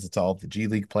because it's all of the G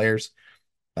League players.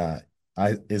 Uh,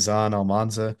 Izan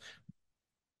Almanza,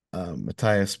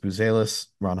 Matthias Buzelis,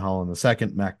 Ron Holland II,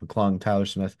 Mac McClung, Tyler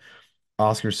Smith,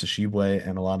 Oscar Sashibwe,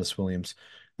 and Alondas Williams.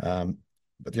 Um,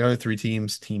 but the other three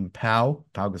teams, Team Pau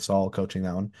Gasol coaching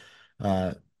that one,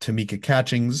 Tamika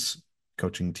Catchings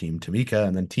coaching Team Tamika,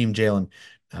 and then Team Jalen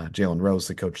Rose,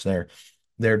 the coach there.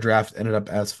 Their draft ended up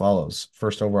as follows.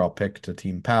 First overall pick to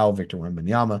Team Pau, Victor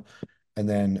Wembanyama. And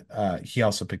then he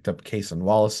also picked up Kason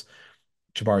Wallace,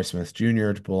 Jabari Smith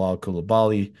Jr., Bilal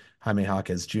Coulibaly, Jaime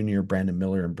Jaquez Jr., Brandon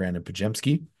Miller, and Brandon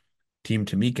Pajemski. Team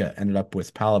Tamika ended up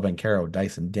with Paolo Banchero,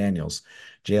 Dyson Daniels,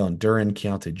 Jalen Duren,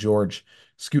 Keontae George,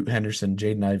 Scoot Henderson,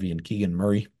 Jaden Ivey, and Keegan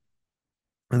Murray.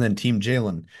 And then Team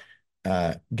Jalen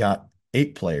got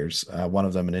 8 players, one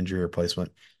of them an injury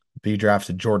replacement. He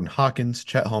drafted Jordan Hawkins,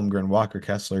 Chet Holmgren, Walker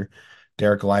Kessler,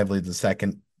 Derek Lively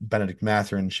II, Benedict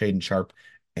Mathurin, Shaden Sharp,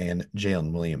 and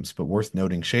Jalen Williams. But worth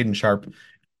noting, Shaden Sharp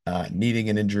needing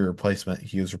an injury replacement.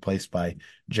 He was replaced by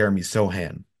Jeremy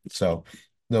Sohan. So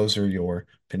those are your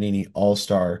Panini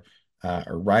All-Star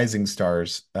or Rising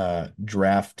Stars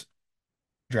drafted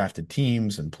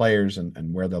teams and players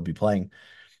and where they'll be playing.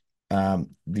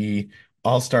 The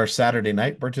All-Star Saturday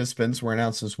night participants were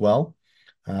announced as well.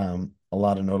 A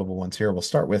lot of notable ones here. We'll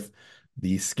start with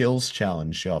the Skills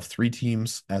Challenge. You'll have 3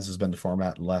 teams, as has been the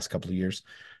format in the last couple of years.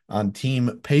 On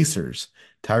Team Pacers,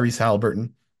 Tyrese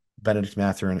Halliburton, Benedict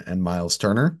Mathurin, and Miles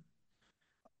Turner.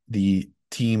 The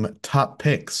team top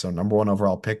picks, so number 1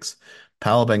 overall picks,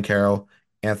 Paolo Banchero,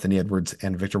 Anthony Edwards,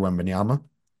 and Victor Wembanyama.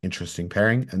 Interesting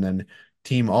pairing. And then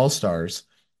team all-stars,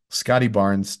 Scotty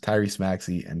Barnes, Tyrese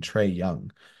Maxey, and Trae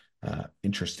Young.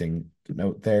 Interesting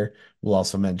note there. We'll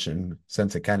also mention,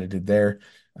 since it kind of did there,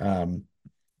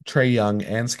 Trae Young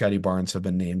and Scotty Barnes have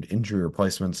been named injury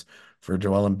replacements for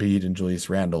Joel Embiid and Julius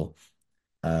Randle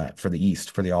for the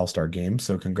East for the All-Star game.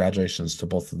 So congratulations to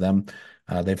both of them.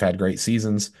 They've had great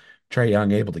seasons. Trae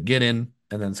Young able to get in,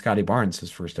 and then Scotty Barnes,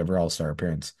 his first ever All-Star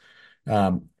appearance.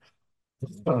 Um,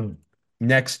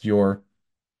 Next, your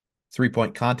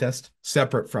 3-point contest,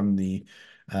 separate from the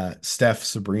Steph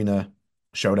Sabrina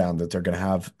showdown that they're going to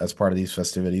have as part of these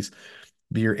festivities.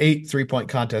 Be your 8 3-point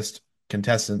contest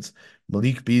contestants,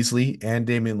 Malik Beasley and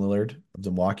Damian Lillard of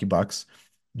the Milwaukee Bucks,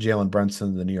 Jalen Brunson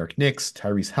of the New York Knicks,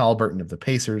 Tyrese Halliburton of the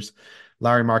Pacers,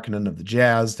 Larry Markkinen of the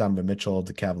Jazz, Donovan Mitchell of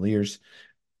the Cavaliers,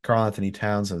 Karl Anthony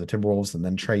Towns of the Timberwolves, and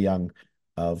then Trae Young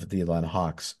of the Atlanta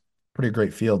Hawks. Pretty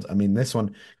great field. I mean, this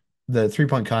one, the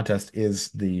 3-point contest is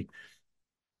the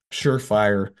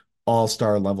surefire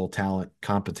all-star level talent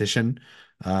competition.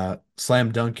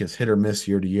 Slam dunk is hit or miss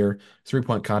year to year.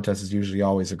 3-point contest is usually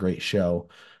always a great show.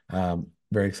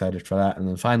 Very excited for that. And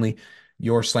then finally,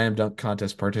 your slam dunk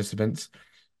contest participants.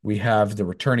 We have the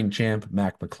returning champ,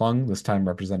 Mac McClung, this time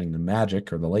representing the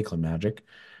Magic or the Lakeland Magic.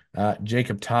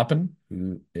 Jacob Toppin,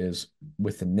 who is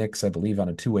with the Knicks, I believe, on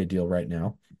a 2-way deal right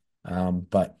now.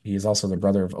 But he is also the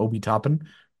brother of Obi Toppin,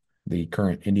 the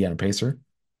current Indiana Pacer.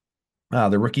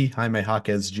 The rookie, Jaime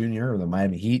Jaquez Jr. of the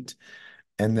Miami Heat.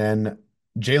 And then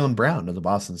Jaylen Brown of the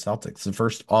Boston Celtics, the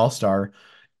first All-Star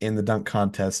in the dunk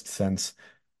contest since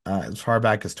as far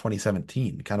back as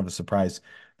 2017. Kind of a surprise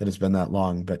that it's been that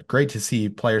long, but great to see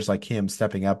players like him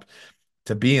stepping up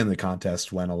to be in the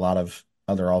contest when a lot of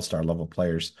other All-Star level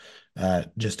players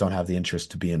just don't have the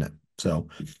interest to be in it. So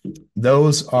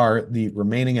those are the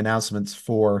remaining announcements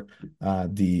for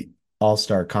the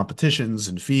All-Star competitions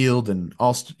and field and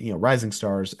all, Rising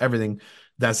Stars, everything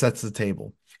that sets the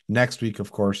table. Next week,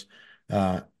 of course,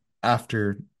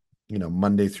 after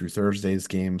Monday through Thursday's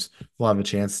games, we'll have a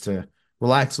chance to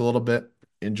relax a little bit,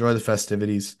 enjoy the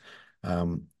festivities,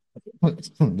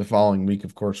 The following week,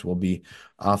 of course, will be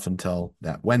off until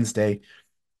that Wednesday,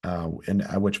 and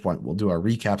at which point we'll do our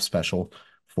recap special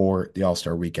for the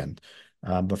All-Star weekend.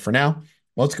 But for now,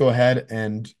 let's go ahead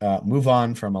and move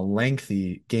on from a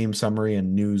lengthy game summary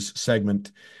and news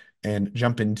segment and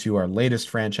jump into our latest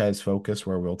franchise focus,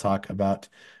 where we'll talk about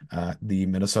the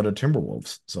Minnesota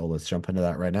Timberwolves. So let's jump into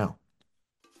that right now.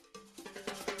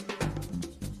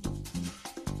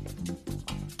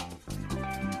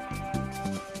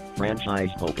 Franchise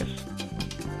focus.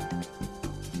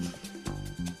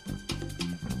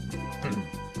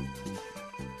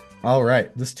 All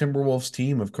right, this Timberwolves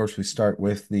team, of course, we start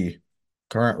with the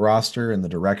current roster and the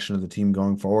direction of the team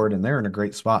going forward, and they're in a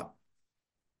great spot.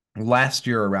 Last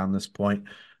year, around this point,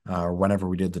 or whenever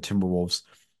we did the Timberwolves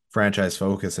franchise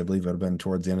focus, I believe it would have been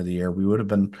towards the end of the year, we would have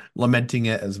been lamenting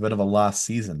it as a bit of a lost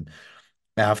season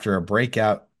after a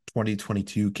breakout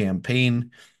 2022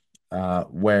 campaign,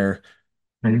 where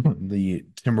the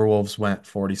Timberwolves went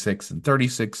 46 and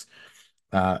 36,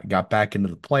 got back into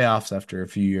the playoffs after a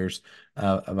few years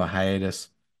of a hiatus.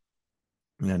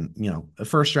 And, a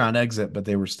first round exit, but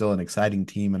they were still an exciting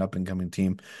team, an up and coming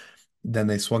team. Then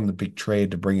they swung the big trade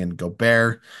to bring in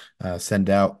Gobert, send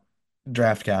out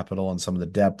draft capital and some of the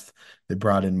depth. They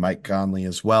brought in Mike Conley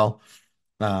as well.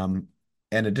 Um,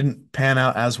 and it didn't pan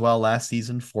out as well last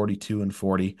season, 42 and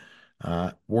 40.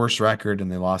 Worst record,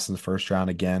 and they lost in the first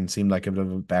round again. Seemed like a bit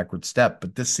of a backward step,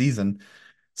 but this season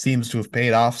seems to have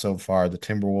paid off so far. The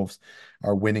Timberwolves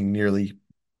are winning nearly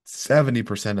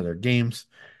 70% of their games,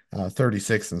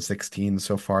 36 and 16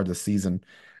 so far this season.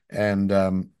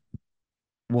 And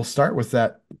we'll start with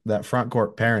that front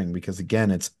court pairing because again,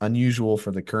 it's unusual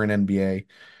for the current NBA,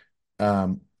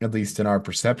 at least in our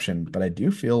perception. But I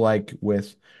do feel like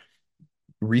with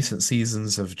recent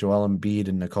seasons of Joel Embiid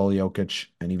and Nikola Jokic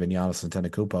and even Giannis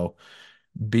Antetokounmpo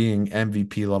being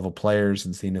MVP level players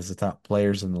and seen as the top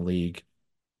players in the league,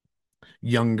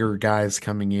 younger guys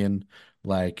coming in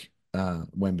like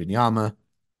Wembanyama,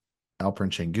 Alperen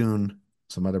Şengün,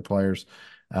 some other players,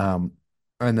 um,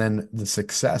 and then the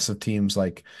success of teams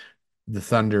like the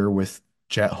Thunder with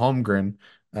Chet Holmgren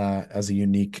as a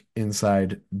unique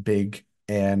inside big,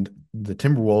 and the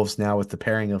Timberwolves now with the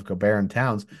pairing of Gobert and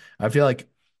Towns. I feel like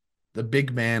the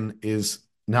big man is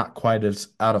not quite as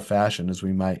out of fashion as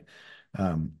we might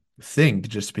think,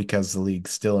 just because the league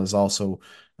still is also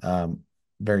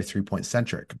very 3-point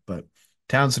centric. But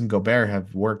Towns and Gobert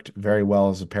have worked very well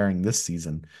as a pairing this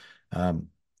season. Um,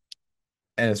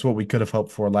 and it's what we could have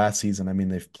hoped for last season. I mean,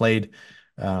 they've played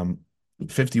um,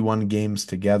 51 games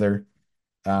together.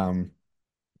 Um,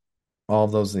 all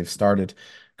of those they've started.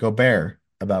 Gobert,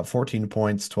 about 14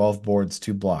 points, 12 boards,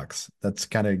 2 blocks. That's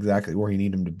kind of exactly where you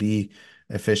need him to be.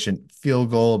 Efficient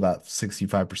field goal, about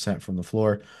 65% from the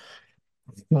floor.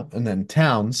 And then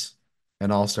Towns,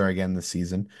 an all-star again this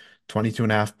season, 22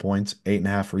 and a half points,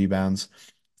 8.5 rebounds,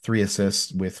 3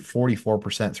 assists with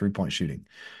 44% three-point shooting.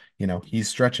 He's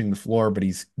stretching the floor, but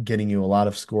he's getting you a lot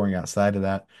of scoring outside of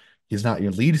that. He's not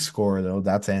your lead scorer, though.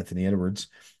 That's Anthony Edwards,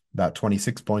 about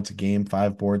 26 points a game,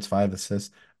 5 boards, 5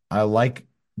 assists. I like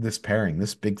this pairing.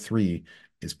 This big three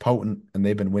is potent, and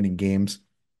they've been winning games,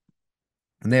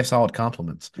 and they have solid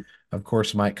compliments. Of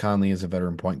course, Mike Conley is a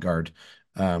veteran point guard,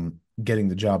 getting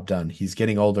the job done. He's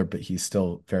getting older, but he's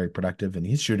still very productive, and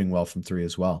he's shooting well from three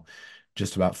as well,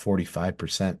 just about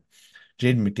 45%.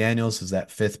 Jaden McDaniels is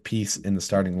that fifth piece in the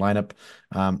starting lineup.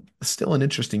 Still an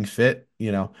interesting fit.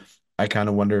 I kind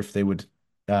of wonder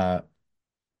uh,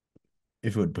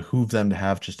 if it would behoove them to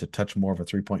have just a touch more of a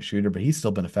 3-point shooter, but he's still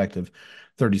been effective,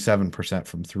 37%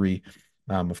 from three.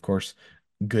 Of course,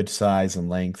 good size and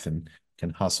length and can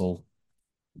hustle,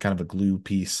 kind of a glue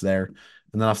piece there.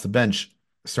 And then off the bench,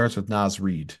 starts with Naz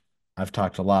Reid. I've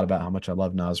talked a lot about how much I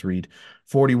love Naz Reid.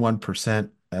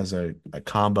 41% as a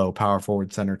combo power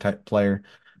forward center type player.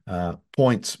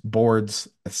 Points, boards,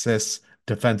 assists,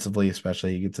 defensively,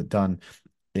 especially. He gets it done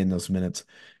in those minutes.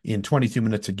 In 22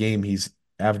 minutes a game, he's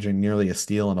averaging nearly a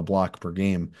steal and a block per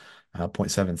game, zero point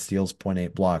 0.7 steals, zero point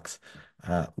 0.8 blocks.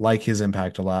 Like his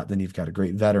impact a lot. Then you've got a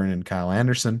great veteran in Kyle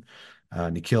Anderson.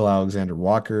 Nickeil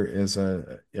Alexander-Walker is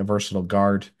a versatile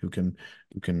guard who can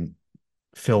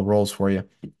fill roles for you.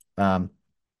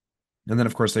 And then,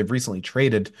 of course, they've recently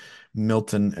traded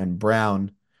Milton and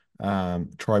Brown,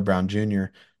 Troy Brown Jr.,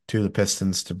 to the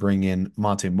Pistons to bring in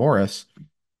Monte Morris,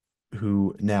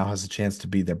 who now has a chance to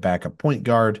be their backup point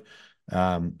guard.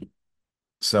 Um,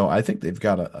 so I think they've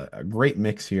got a great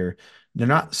mix here. They're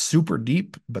not super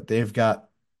deep, but they've got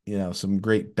some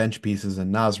great bench pieces,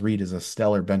 and Naz Reid is a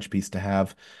stellar bench piece to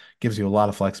have. gives you a lot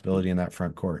of flexibility in that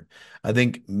front court. I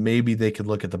think maybe they could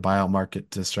look at the buyout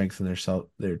market to strengthen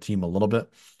their team a little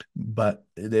bit, but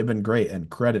they've been great. And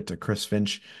credit to Chris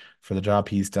Finch for the job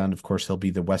he's done. Of course, he'll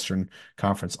be the Western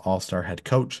Conference All-Star head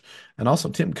coach, and also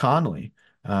Tim Connolly,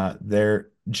 their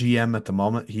GM at the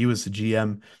moment. He was the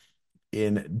GM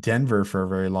in Denver for a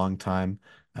very long time.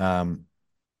 Um,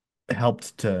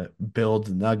 Helped to build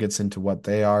the Nuggets into what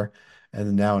they are, and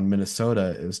then now in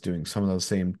Minnesota is doing some of those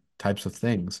same types of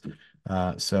things.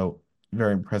 So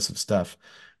very impressive stuff.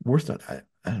 Worth it. I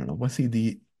don't know. Was he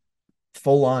the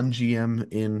full-on GM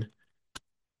in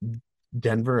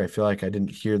Denver? I feel like I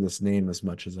didn't hear this name as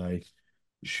much as I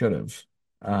should have.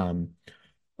 Um,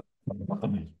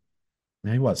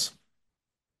 he was.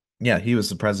 Yeah, he was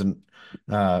the president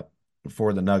uh,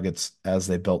 for the Nuggets as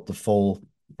they built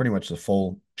pretty much the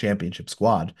full championship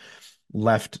squad.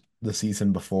 Left the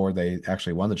season before they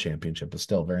actually won the championship, but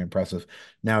still very impressive.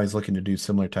 Now he's looking to do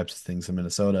similar types of things in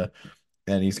Minnesota,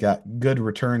 and he's got good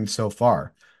returns so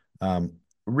far.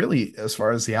 Really, as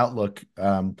far as the outlook,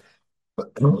 I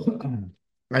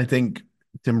think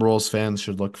Timberwolves fans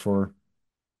should look for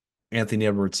Anthony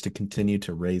Edwards to continue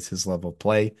to raise his level of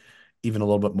play even a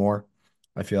little bit more.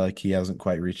 I feel like he hasn't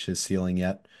quite reached his ceiling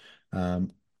yet.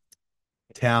 Um,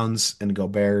 Towns and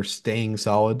Gobert staying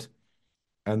solid,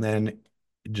 and then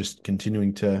just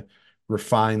continuing to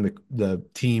refine the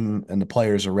team and the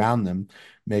players around them,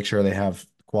 make sure they have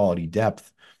quality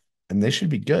depth, and they should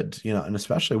be good, and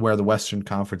especially where the Western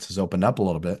Conference has opened up a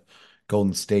little bit.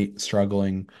 Golden State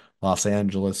struggling, Los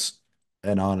Angeles,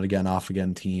 an on again, off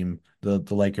again team. The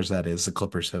Lakers, that is, the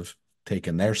Clippers have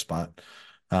taken their spot.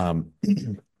 Um,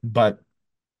 but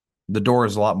the door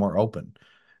is a lot more open.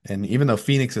 And even though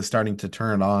Phoenix is starting to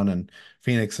turn on, and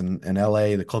Phoenix and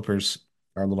LA, the Clippers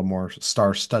are a little more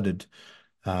star-studded,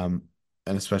 um,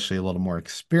 and especially a little more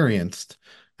experienced.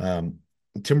 Um,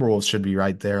 Timberwolves should be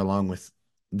right there along with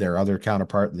their other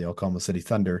counterpart, the Oklahoma City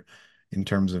Thunder, in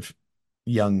terms of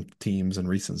young teams and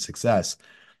recent success.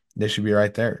 They should be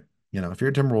right there. If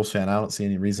you're a Timberwolves fan, I don't see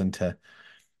any reason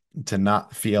to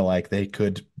not feel like they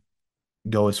could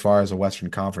go as far as a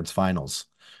Western Conference Finals.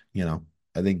 You know,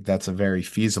 I think that's a very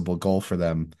feasible goal for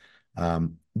them,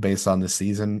 based on this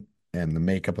season and the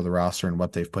makeup of the roster and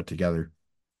what they've put together.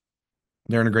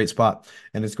 They're in a great spot.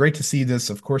 And it's great to see this.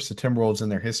 Of course, the Timberwolves in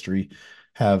their history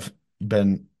have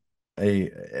been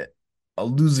a a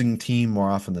losing team more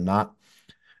often than not.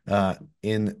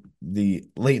 In the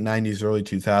late 90s, early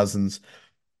 2000s,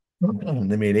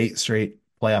 they made 8 straight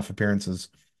playoff appearances,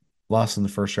 lost in the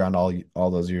first round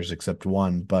all those years except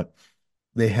one, but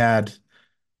they had,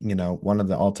 one of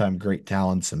the all-time great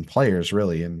talents and players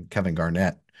really in Kevin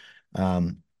Garnett.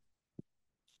 Um,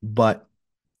 but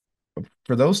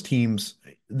for those teams,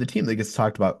 the team that gets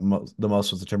talked about the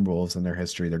most was the Timberwolves in their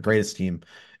history. Their greatest team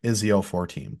is the '04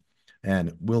 team.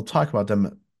 And we'll talk about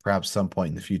them perhaps some point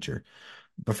in the future.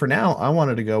 But for now, I thought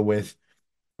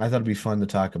it'd be fun to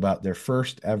talk about their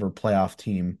first ever playoff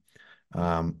team,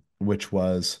 which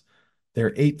was their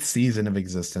 8th season of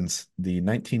existence, the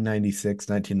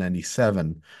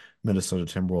 1996-1997 Minnesota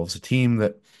Timberwolves, a team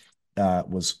that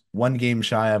was one game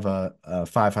shy of a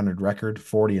 500 record,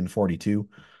 40-42.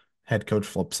 Head coach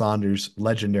Flip Saunders,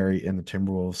 legendary in the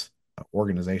Timberwolves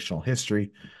organizational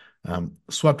history,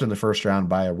 swept in the first round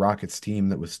by a Rockets team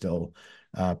that was still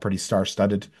pretty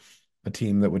star-studded, a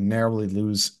team that would narrowly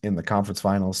lose in the conference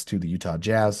finals to the Utah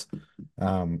Jazz,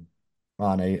 um,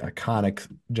 on a iconic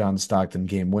John Stockton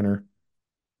game winner.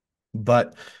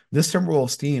 But this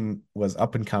Timberwolves team was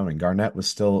up and coming. Garnett was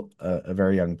still a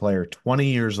very young player, 20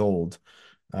 years old,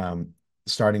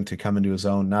 starting to come into his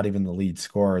own, not even the lead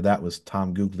scorer. That was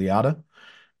Tom Gugliotta,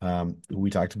 who we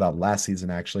talked about last season,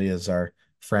 actually, as our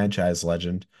franchise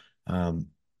legend. Um,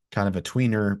 Kind of a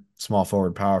tweener, small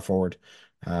forward, power forward,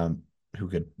 who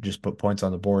could just put points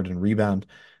on the board and rebound.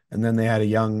 And then they had a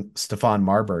young Stephon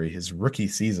Marbury, his rookie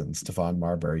season, Stephon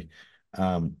Marbury,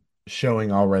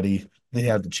 showing already they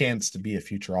had the chance to be a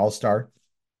future All-Star.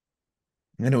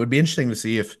 And it would be interesting to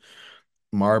see if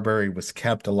Marbury was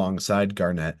kept alongside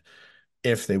Garnett,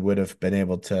 if they would have been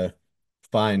able to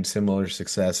find similar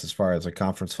success as far as a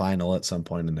conference final at some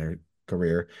point in their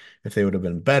career. If they would have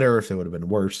been better, if they would have been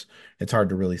worse, it's hard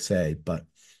to really say. But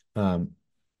um,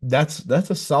 that's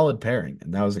a solid pairing,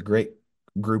 and that was a great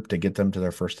group to get them to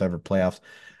their first ever playoffs.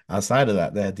 Outside of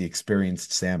that, they had the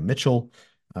experienced Sam Mitchell,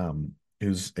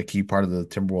 who's a key part of the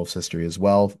Timberwolves history as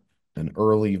well, an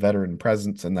early veteran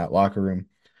presence in that locker room.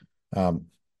 Um,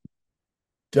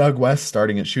 Doug West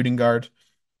starting at shooting guard,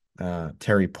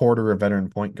 Terry Porter, a veteran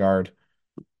point guard,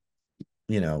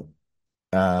 you know,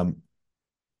 um,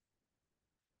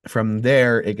 From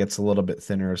there, it gets a little bit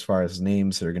thinner as far as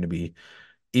names that are going to be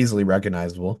easily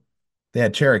recognizable. They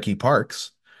had Cherokee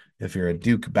Parks. If you're a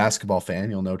Duke basketball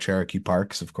fan, you'll know Cherokee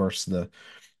Parks, of course, the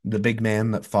big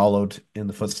man that followed in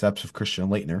the footsteps of Christian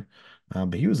Laettner.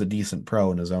 But he was a decent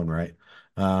pro in his own right.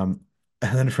 Um,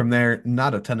 and then from there,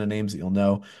 not a ton of names that you'll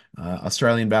know.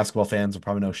 Australian basketball fans will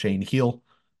probably know Shane Heal,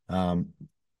 um,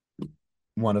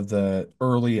 one of the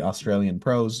early Australian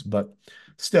pros. But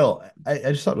still, I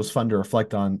just thought it was fun to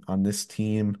reflect on this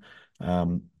team,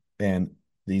 um, and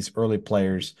these early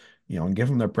players, and give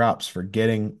them their props for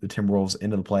getting the Timberwolves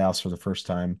into the playoffs for the first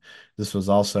time. This was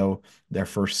also their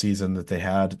first season that they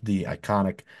had the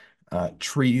iconic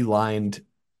tree-lined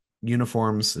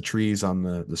uniforms, the trees on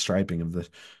the striping of the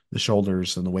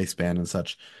shoulders and the waistband and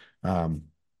such. Um,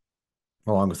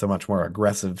 Along with a much more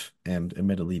aggressive and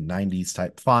admittedly 90s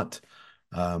type font.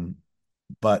 Um,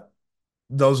 but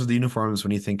those are the uniforms uh,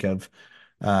 when you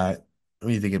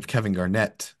think of Kevin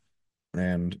Garnett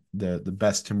and the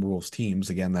best Timberwolves teams,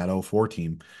 again, that '04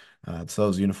 team. It's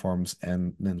those uniforms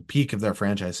and then the peak of their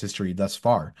franchise history thus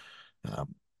far.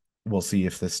 Um, we'll see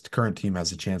if this current team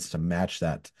has a chance to match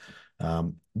that.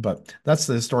 But that's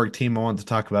the historic team I wanted to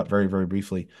talk about very, very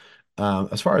briefly.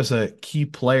 As far as a key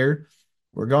player,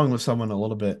 we're going with someone a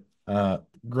little bit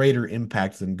greater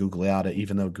impact than Gugliotta,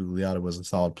 even though Gugliotta was a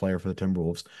solid player for the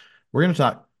Timberwolves. We're going to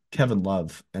talk Kevin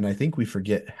Love, and I think we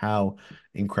forget how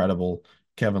incredible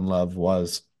Kevin Love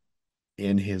was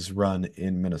in his run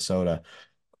in Minnesota.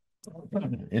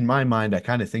 In my mind, I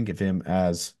kind of think of him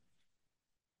as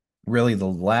really the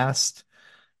last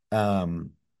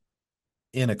um,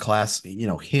 in a class,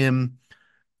 him,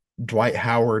 Dwight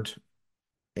Howard,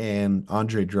 and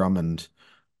Andre Drummond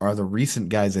are the recent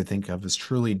guys I think of as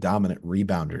truly dominant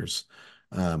rebounders.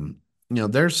 Um,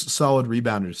 there's solid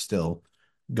rebounders still.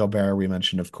 Gobert, we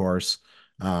mentioned, of course.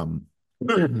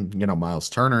 Miles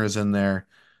Turner is in there.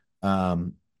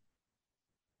 Um,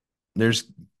 there's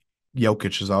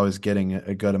Jokic is always getting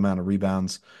a good amount of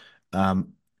rebounds.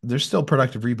 There's still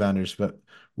productive rebounders, but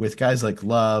with guys like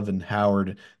Love and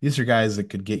Howard, these are guys that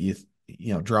could get you,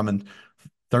 Drummond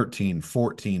 13,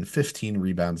 14, 15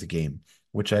 rebounds a game,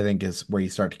 which I think is where you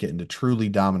start to get into truly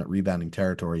dominant rebounding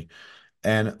territory.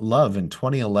 And Love in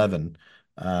 2011,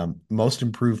 most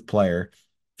improved player,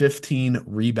 15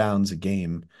 rebounds a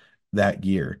game that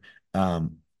year.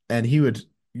 Um, and he would,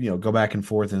 go back and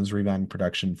forth in his rebounding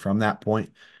production from that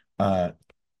point. Uh,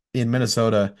 in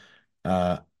Minnesota,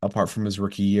 apart from his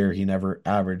rookie year, he never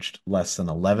averaged less than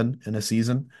 11 in a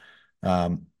season.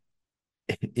 Um,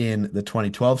 in the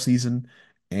 2012 season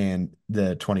and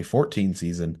the 2014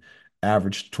 season,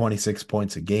 averaged 26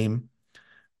 points a game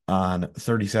on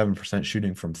 37%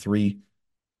 shooting from three.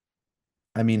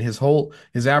 I mean, his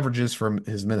averages from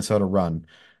his Minnesota run,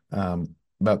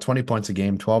 about 20 points a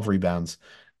game, 12 rebounds,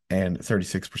 and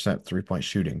 36% three-point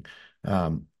shooting.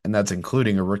 And that's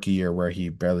including a rookie year where he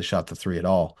barely shot the three at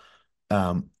all.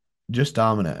 Um, just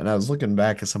dominant. And I was looking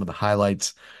back at some of the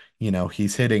highlights.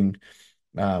 He's hitting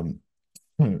um,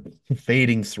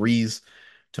 fading threes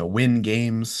to win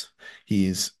games.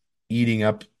 He's eating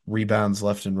up rebounds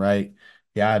left and right.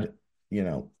 He had, you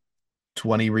know,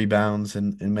 20 rebounds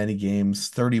in many games,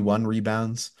 31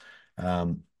 rebounds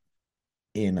um,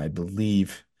 in, I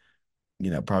believe,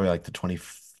 probably like the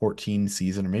 2014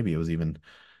 season, or maybe it was even,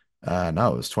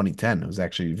 no, it was 2010. It was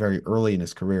actually very early in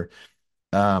his career.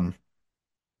 Um,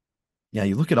 yeah,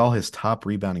 you look at all his top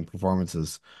rebounding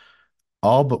performances,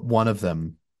 all but one of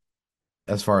them,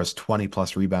 as far as 20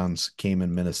 plus rebounds, came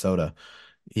in Minnesota.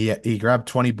 He grabbed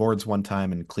 20 boards one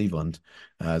time in Cleveland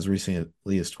as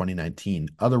recently as 2019.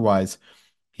 Otherwise,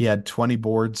 he had 20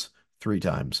 boards three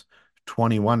times,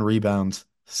 21 rebounds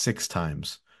six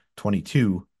times,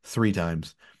 22 three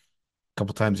times. A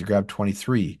couple times you grabbed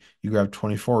 23, you grabbed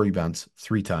 24 rebounds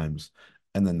three times,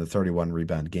 and then the 31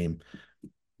 rebound game.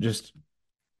 Just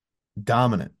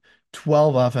dominant.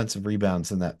 12 offensive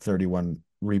rebounds in that 31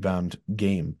 rebound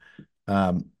game.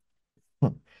 Um,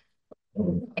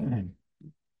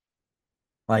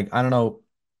 like, I don't know.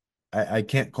 I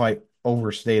can't quite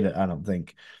overstate it, I don't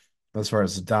think, as far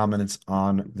as the dominance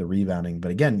on the rebounding.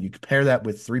 But again, you compare that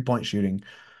with three-point shooting,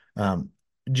 um,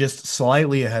 just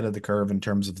slightly ahead of the curve in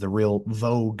terms of the real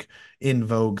in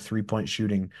vogue three-point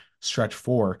shooting stretch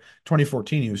four.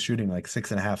 2014, he was shooting like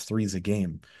 6.5 threes a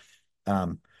game.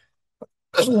 Um,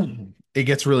 it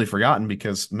gets really forgotten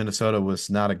because Minnesota was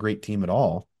not a great team at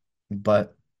all,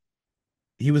 but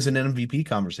he was in MVP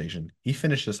conversation. He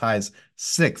finished as high as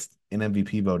sixth in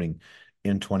MVP voting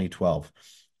in 2012.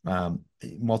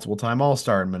 Multiple time All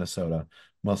Star in Minnesota,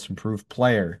 most improved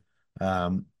player. I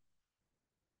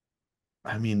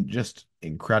mean, just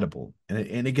incredible.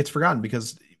 And it gets forgotten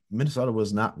because Minnesota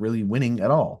was not really winning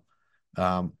at all.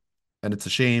 Um, and it's a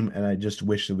shame. And I just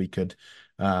wish that we could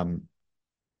um,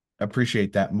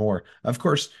 appreciate that more. Of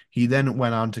course, he then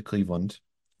went on to Cleveland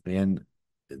and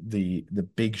the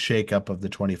big shakeup of the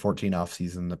 2014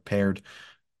 offseason that paired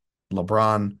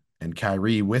LeBron and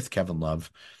Kyrie with Kevin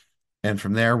Love. And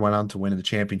from there went on to win the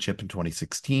championship in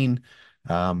 2016.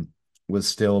 Um, was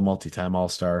still a multi-time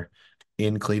All-Star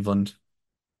in Cleveland.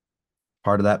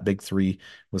 Part of that big three,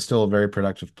 was still a very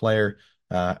productive player.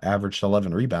 Averaged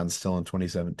 11 rebounds still in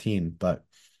 2017. But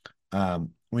when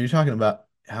you're talking about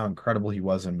how incredible he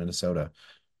was in Minnesota,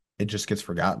 it just gets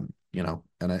forgotten,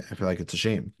 and I feel like it's a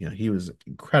shame. He was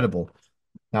incredible,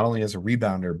 not only as a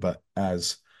rebounder, but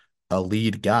as a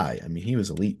lead guy. I mean, he was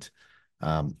elite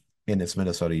in his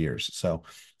Minnesota years. So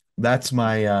that's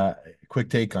my quick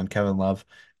take on Kevin Love.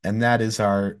 And that is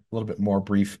our little bit more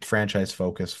brief franchise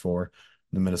focus for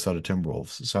the Minnesota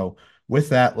Timberwolves. So with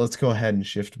that, let's go ahead and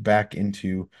shift back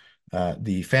into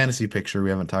the fantasy picture. We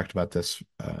haven't talked about this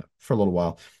for a little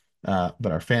while,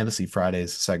 but our Fantasy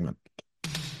Fridays segment.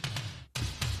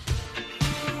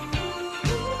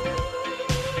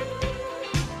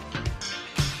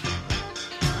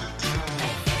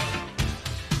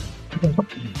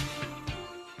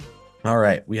 All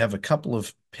right, we have a couple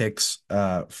of picks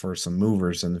for some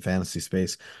movers in the fantasy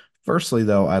space. Firstly,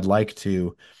 though, I'd like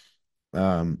to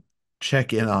um,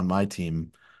 check in on my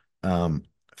team. I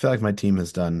feel like my team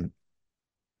has done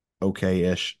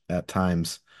okay-ish at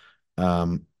times.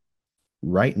 Um,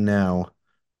 right now,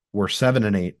 we're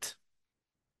 7-8,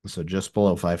 so just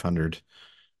below 500,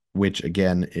 which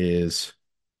again is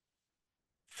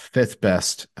fifth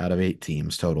best out of 8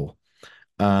 teams total.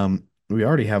 We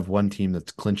already have one team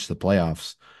that's clinched the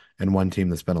playoffs and one team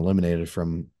that's been eliminated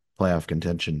from playoff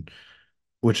contention,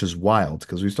 which is wild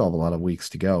because we still have a lot of weeks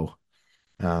to go.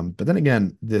 But then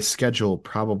again, this schedule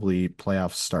probably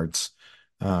playoff starts.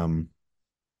 Um,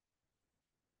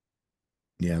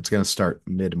 yeah, it's going to start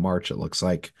mid-March, it looks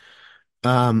like.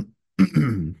 Um,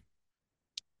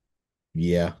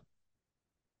 yeah.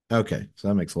 Okay. So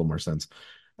that makes a little more sense.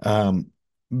 Um,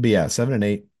 but yeah,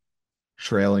 7-8,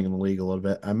 trailing in the league a little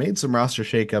bit. I made some roster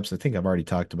shakeups. I think I've already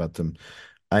talked about them.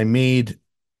 I made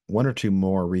one or two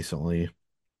more recently.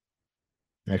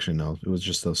 Actually, no, it was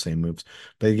just those same moves.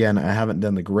 But again, I haven't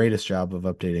done the greatest job of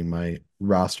updating my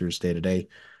rosters day to day.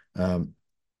 Um,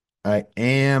 I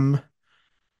am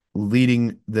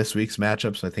leading this week's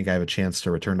matchup, so I think I have a chance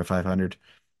to return to 500.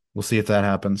 We'll see if that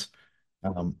happens.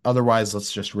 Otherwise,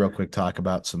 let's just real quick talk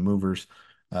about some movers.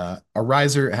 A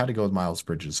riser had to go with Miles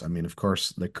Bridges. I mean, of course,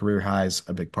 the career high's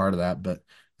a big part of that, but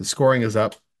the scoring is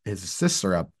up, his assists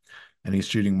are up, and he's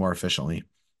shooting more efficiently.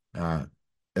 Uh,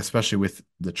 Especially with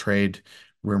the trade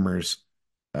rumors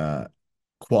uh,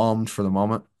 qualmed for the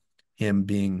moment, him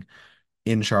being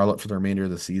in Charlotte for the remainder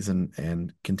of the season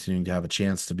and continuing to have a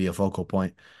chance to be a focal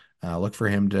point. Look for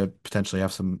him to potentially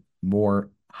have some more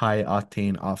high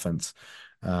octane offense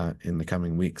in the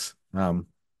coming weeks.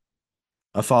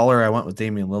 A faller, I went with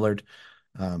Damian Lillard.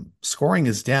 Scoring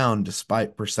is down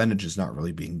despite percentages not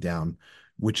really being down,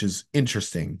 which is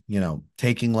interesting.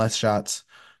 Taking less shots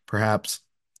perhaps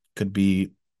could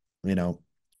be, you know,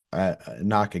 a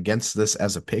knock against this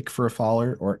as a pick for a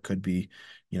faller, or it could be,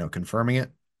 confirming it,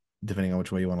 depending on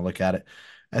which way you want to look at it.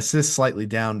 Assists slightly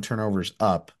down, turnovers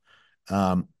up.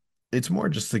 Um, it's more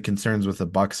just the concerns with the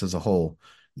Bucks as a whole.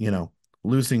 You know,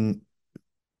 losing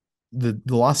the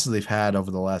losses they've had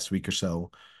over the last week or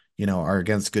so, are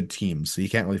against good teams, so you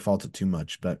can't really fault it too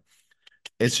much. But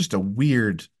it's just a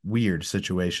weird, weird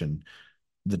situation.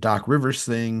 The Doc Rivers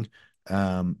thing,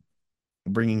 um,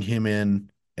 bringing him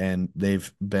in, and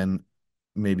they've been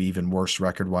maybe even worse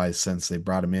record wise since they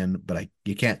brought him in. But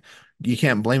you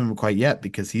can't blame him quite yet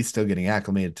because he's still getting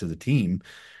acclimated to the team.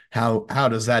 How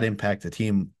does that impact the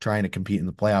team trying to compete in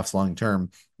the playoffs long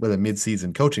term with a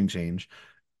midseason coaching change?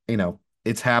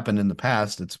 It's happened in the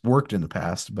past, it's worked in the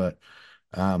past, but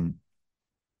um,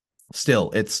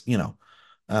 still,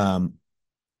 um,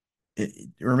 it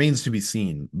remains to be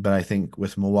seen. But I think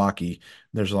with Milwaukee,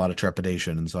 there's a lot of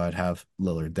trepidation, and so I'd have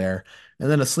Lillard there. And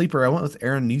then a sleeper, I went with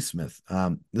Aaron Nesmith.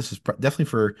 This is definitely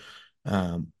for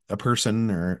a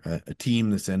person or a team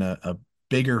that's in a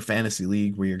bigger fantasy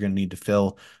league where you're going to need to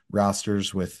fill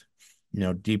rosters with,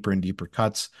 deeper and deeper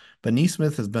cuts. But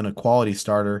Nesmith has been a quality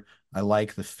starter. I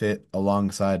like the fit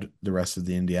alongside the rest of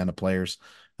the Indiana players.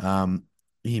 Um,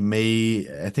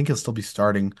 I think he'll still be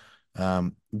starting.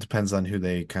 It depends on who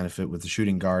they kind of fit with the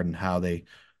shooting guard and how they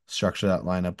structure that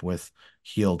lineup with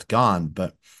Healed gone.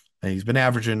 But he's been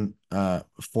averaging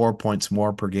 4 points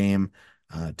more per game,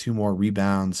 two more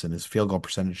rebounds, and his field goal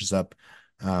percentage is up.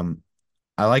 Um,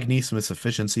 I like Neesmith's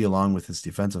efficiency along with his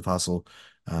defensive hustle.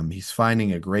 He's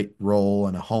finding a great role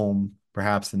and a home,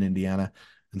 perhaps in Indiana,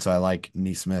 and so I like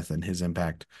Neesmith and his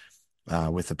impact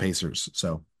with the Pacers.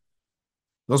 So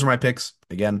those are my picks.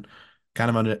 Again, kind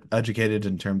of uneducated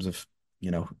in terms of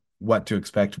you know what to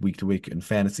expect week to week in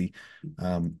fantasy.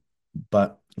 Um,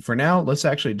 but for now, let's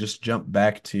actually just jump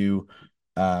back to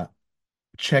uh,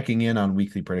 checking in on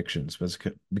weekly predictions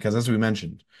because as we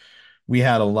mentioned, we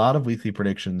had a lot of weekly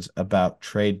predictions about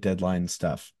trade deadline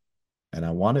stuff. And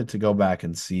I wanted to go back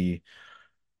and see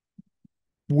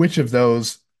which of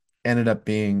those ended up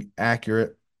being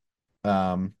accurate,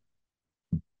 um,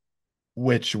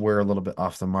 which were a little bit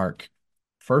off the mark.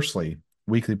 Firstly,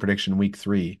 weekly prediction week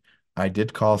 3, I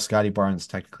did call Scotty Barnes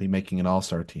technically making an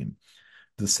all-star team.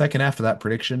 The second half of that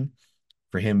prediction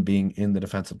for him being in the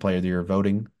defensive player of the year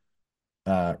voting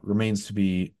remains to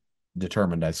be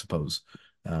determined, I suppose.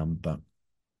 But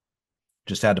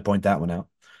just had to point that one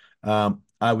out.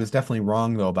 I was definitely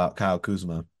wrong though about Kyle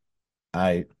Kuzma.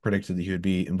 I predicted that he would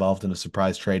be involved in a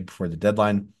surprise trade before the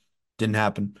deadline. Didn't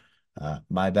happen.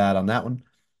 My bad on that one.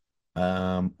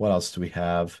 What else do we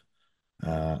have?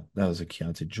 That was a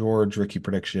Keontae George rookie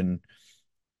prediction.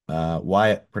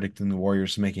 Wyatt predicting the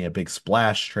Warriors making a big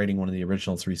splash, trading one of the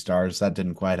original 3 stars. That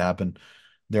didn't quite happen.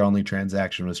 Their only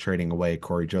transaction was trading away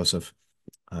Corey Joseph.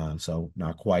 So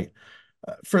not quite.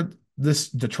 For this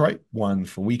Detroit one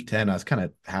for week 10, I was kind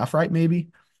of half right, maybe.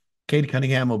 Cade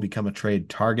Cunningham will become a trade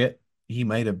target. He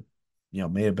may have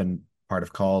been part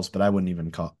of calls, but I wouldn't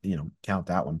even count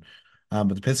that one.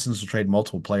 But the Pistons will trade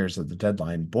multiple players at the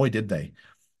deadline. Boy, did they.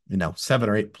 7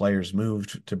 or 8 players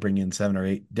moved to bring in 7 or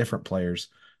 8 different players.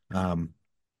 Um,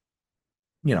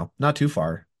 not too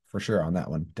far for sure on that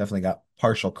one. Definitely got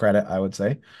partial credit, I would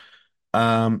say.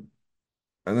 Um,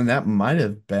 and then that might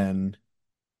have been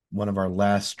one of our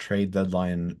last trade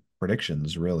deadline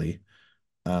predictions, really.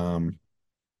 Um,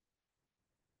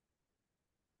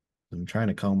 I'm trying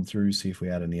to comb through, see if we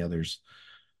had any others.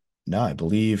 No, I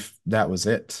believe that was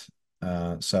it.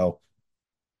 So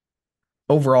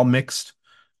overall mixed.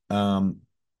 Um,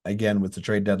 Again, with the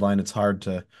trade deadline, it's hard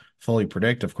to fully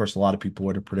predict. Of course, a lot of people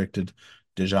would have predicted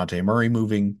DeJounte Murray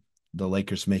moving, the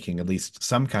Lakers making at least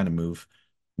some kind of move.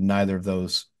 Neither of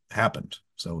those happened,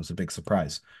 so it was a big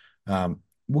surprise.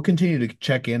 We'll continue to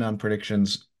check in on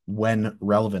predictions when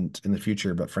relevant in the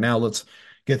future, but for now, let's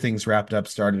get things wrapped up.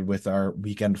 Started with our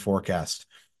weekend forecast.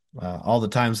 All the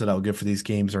times that I'll give for these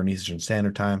games are in Eastern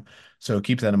Standard Time, so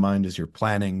keep that in mind as you're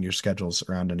planning your schedules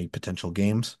around any potential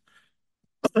games.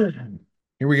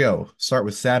 Here we go. Start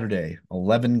with Saturday.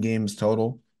 11 games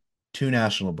total, 2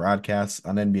 national broadcasts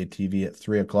on NBA TV at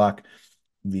 3 o'clock.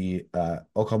 The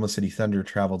Oklahoma City Thunder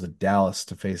travel to Dallas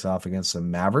to face off against the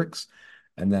Mavericks.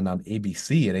 And then on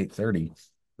ABC at 8:30,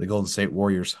 the Golden State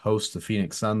Warriors host the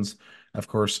Phoenix Suns. Of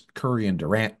course, Curry and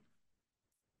Durant,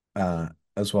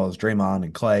 as well as Draymond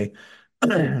and Clay.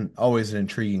 Always an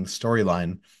intriguing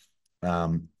storyline.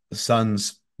 The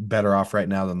Suns better off right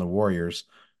now than the Warriors.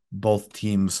 Both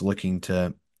teams looking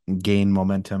to gain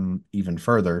momentum even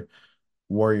further.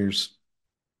 Warriors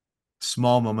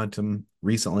small momentum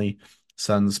recently.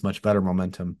 Suns much better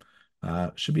momentum.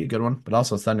 Should be a good one, but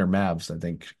also Thunder Mavs I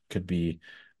think could be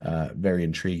very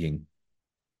intriguing.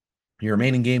 Your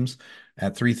remaining games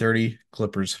at 3:30,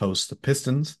 Clippers host the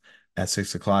Pistons. At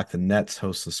 6 o'clock, the Nets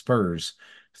host the Spurs.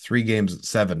 3 games at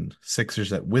 7,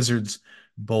 Sixers at Wizards,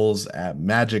 Bulls at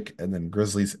Magic, and then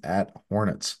Grizzlies at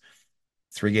Hornets.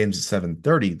 3 games at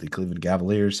 7:30, the Cleveland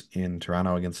Cavaliers in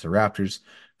Toronto against the Raptors,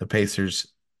 the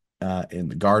Pacers in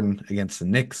the Garden against the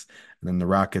Knicks, and then the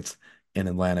Rockets in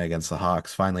Atlanta against the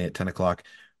Hawks. Finally, at 10 o'clock,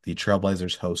 the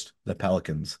Trailblazers host the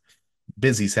Pelicans.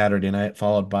 Busy Saturday night,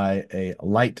 followed by a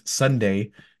light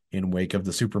Sunday in wake of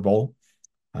the Super Bowl.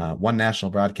 One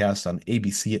national broadcast on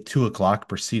ABC at 2 o'clock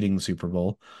preceding the Super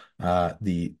Bowl.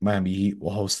 The Miami Heat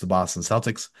will host the Boston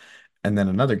Celtics. And then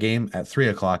another game at 3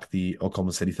 o'clock, the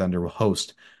Oklahoma City Thunder will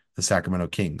host the Sacramento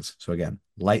Kings. So again,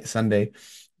 light Sunday.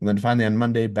 And then finally on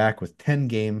Monday, back with 10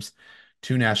 games,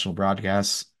 2 national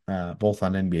broadcasts, both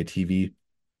on NBA TV.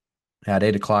 At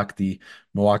 8 o'clock, the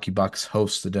Milwaukee Bucks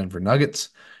host the Denver Nuggets.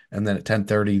 And then at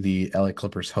 10:30, the LA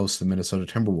Clippers host the Minnesota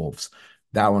Timberwolves.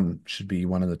 That one should be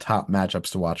one of the top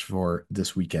matchups to watch for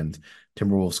this weekend.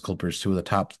 Timberwolves, Clippers, 2 of the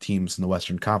top teams in the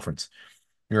Western Conference.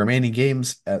 Your remaining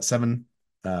games at 7,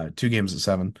 2 games at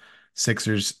 7,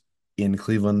 Sixers in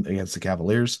Cleveland against the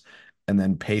Cavaliers, and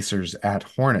then Pacers at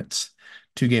Hornets.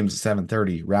 2 games at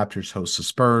 7:30, Raptors host the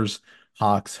Spurs,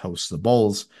 Hawks host the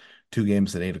Bulls. 2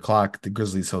 games at 8 o'clock, the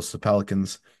Grizzlies host the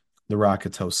Pelicans, the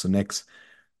Rockets host the Knicks.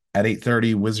 At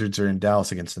 8:30, Wizards are in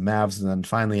Dallas against the Mavs, and then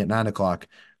finally at 9 o'clock,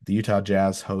 the Utah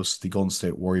Jazz host the Golden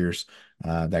State Warriors.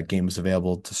 That game is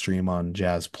available to stream on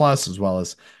Jazz Plus as well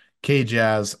as K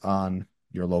Jazz on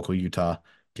your local Utah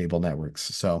cable networks.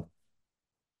 So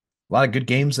a lot of good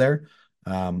games there.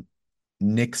 Um,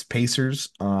 Knicks Pacers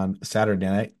on Saturday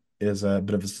night is a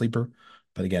bit of a sleeper,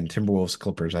 but again, Timberwolves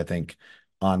Clippers, I think,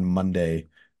 on Monday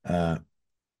uh,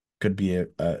 could be a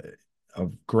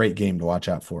great game to watch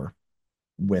out for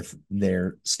with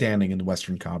their standing in the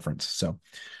Western Conference. So,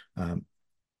 um,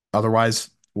 otherwise,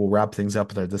 we'll wrap things up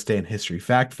with our This Day in History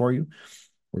fact for you.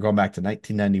 We're going back to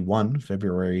 1991,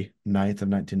 February 9th of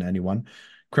 1991.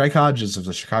 Craig Hodges of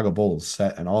the Chicago Bulls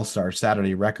set an all-star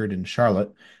Saturday record in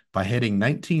Charlotte by hitting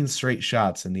 19 straight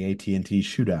shots in the AT&T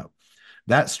shootout.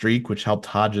 That streak, which helped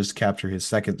Hodges capture his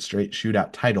second straight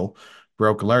shootout title,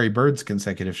 broke Larry Bird's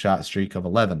consecutive shot streak of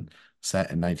 11,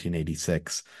 set in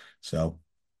 1986. So,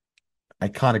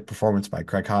 iconic performance by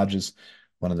Craig Hodges,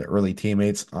 one of the early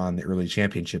teammates on the early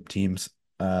championship teams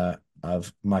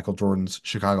of Michael Jordan's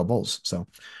Chicago Bulls. So,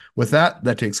 with that,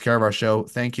 that takes care of our show.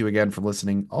 Thank you again for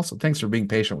listening. Also, thanks for being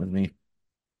patient with me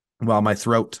while my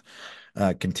throat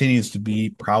continues to be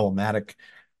problematic.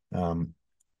 Um,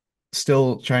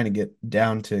 Still trying to get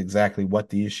down to exactly what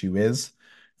the issue is.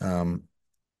 Um,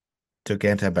 Took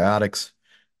antibiotics,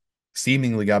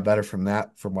 seemingly got better from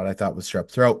that, from what I thought was strep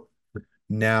throat.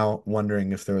 Now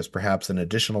wondering if there was perhaps an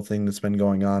additional thing that's been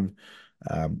going on.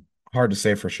 Um, Hard to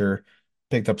say for sure.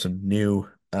 Picked up some new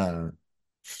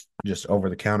just over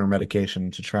the counter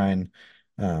medication to try and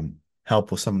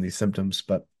help with some of these symptoms.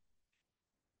 But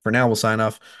for now, we'll sign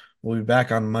off. We'll be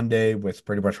back on Monday with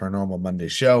pretty much our normal Monday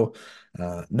show,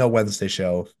 no Wednesday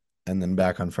show, and then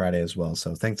back on Friday as well.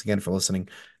 So thanks again for listening,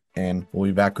 and we'll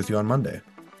be back with you on Monday.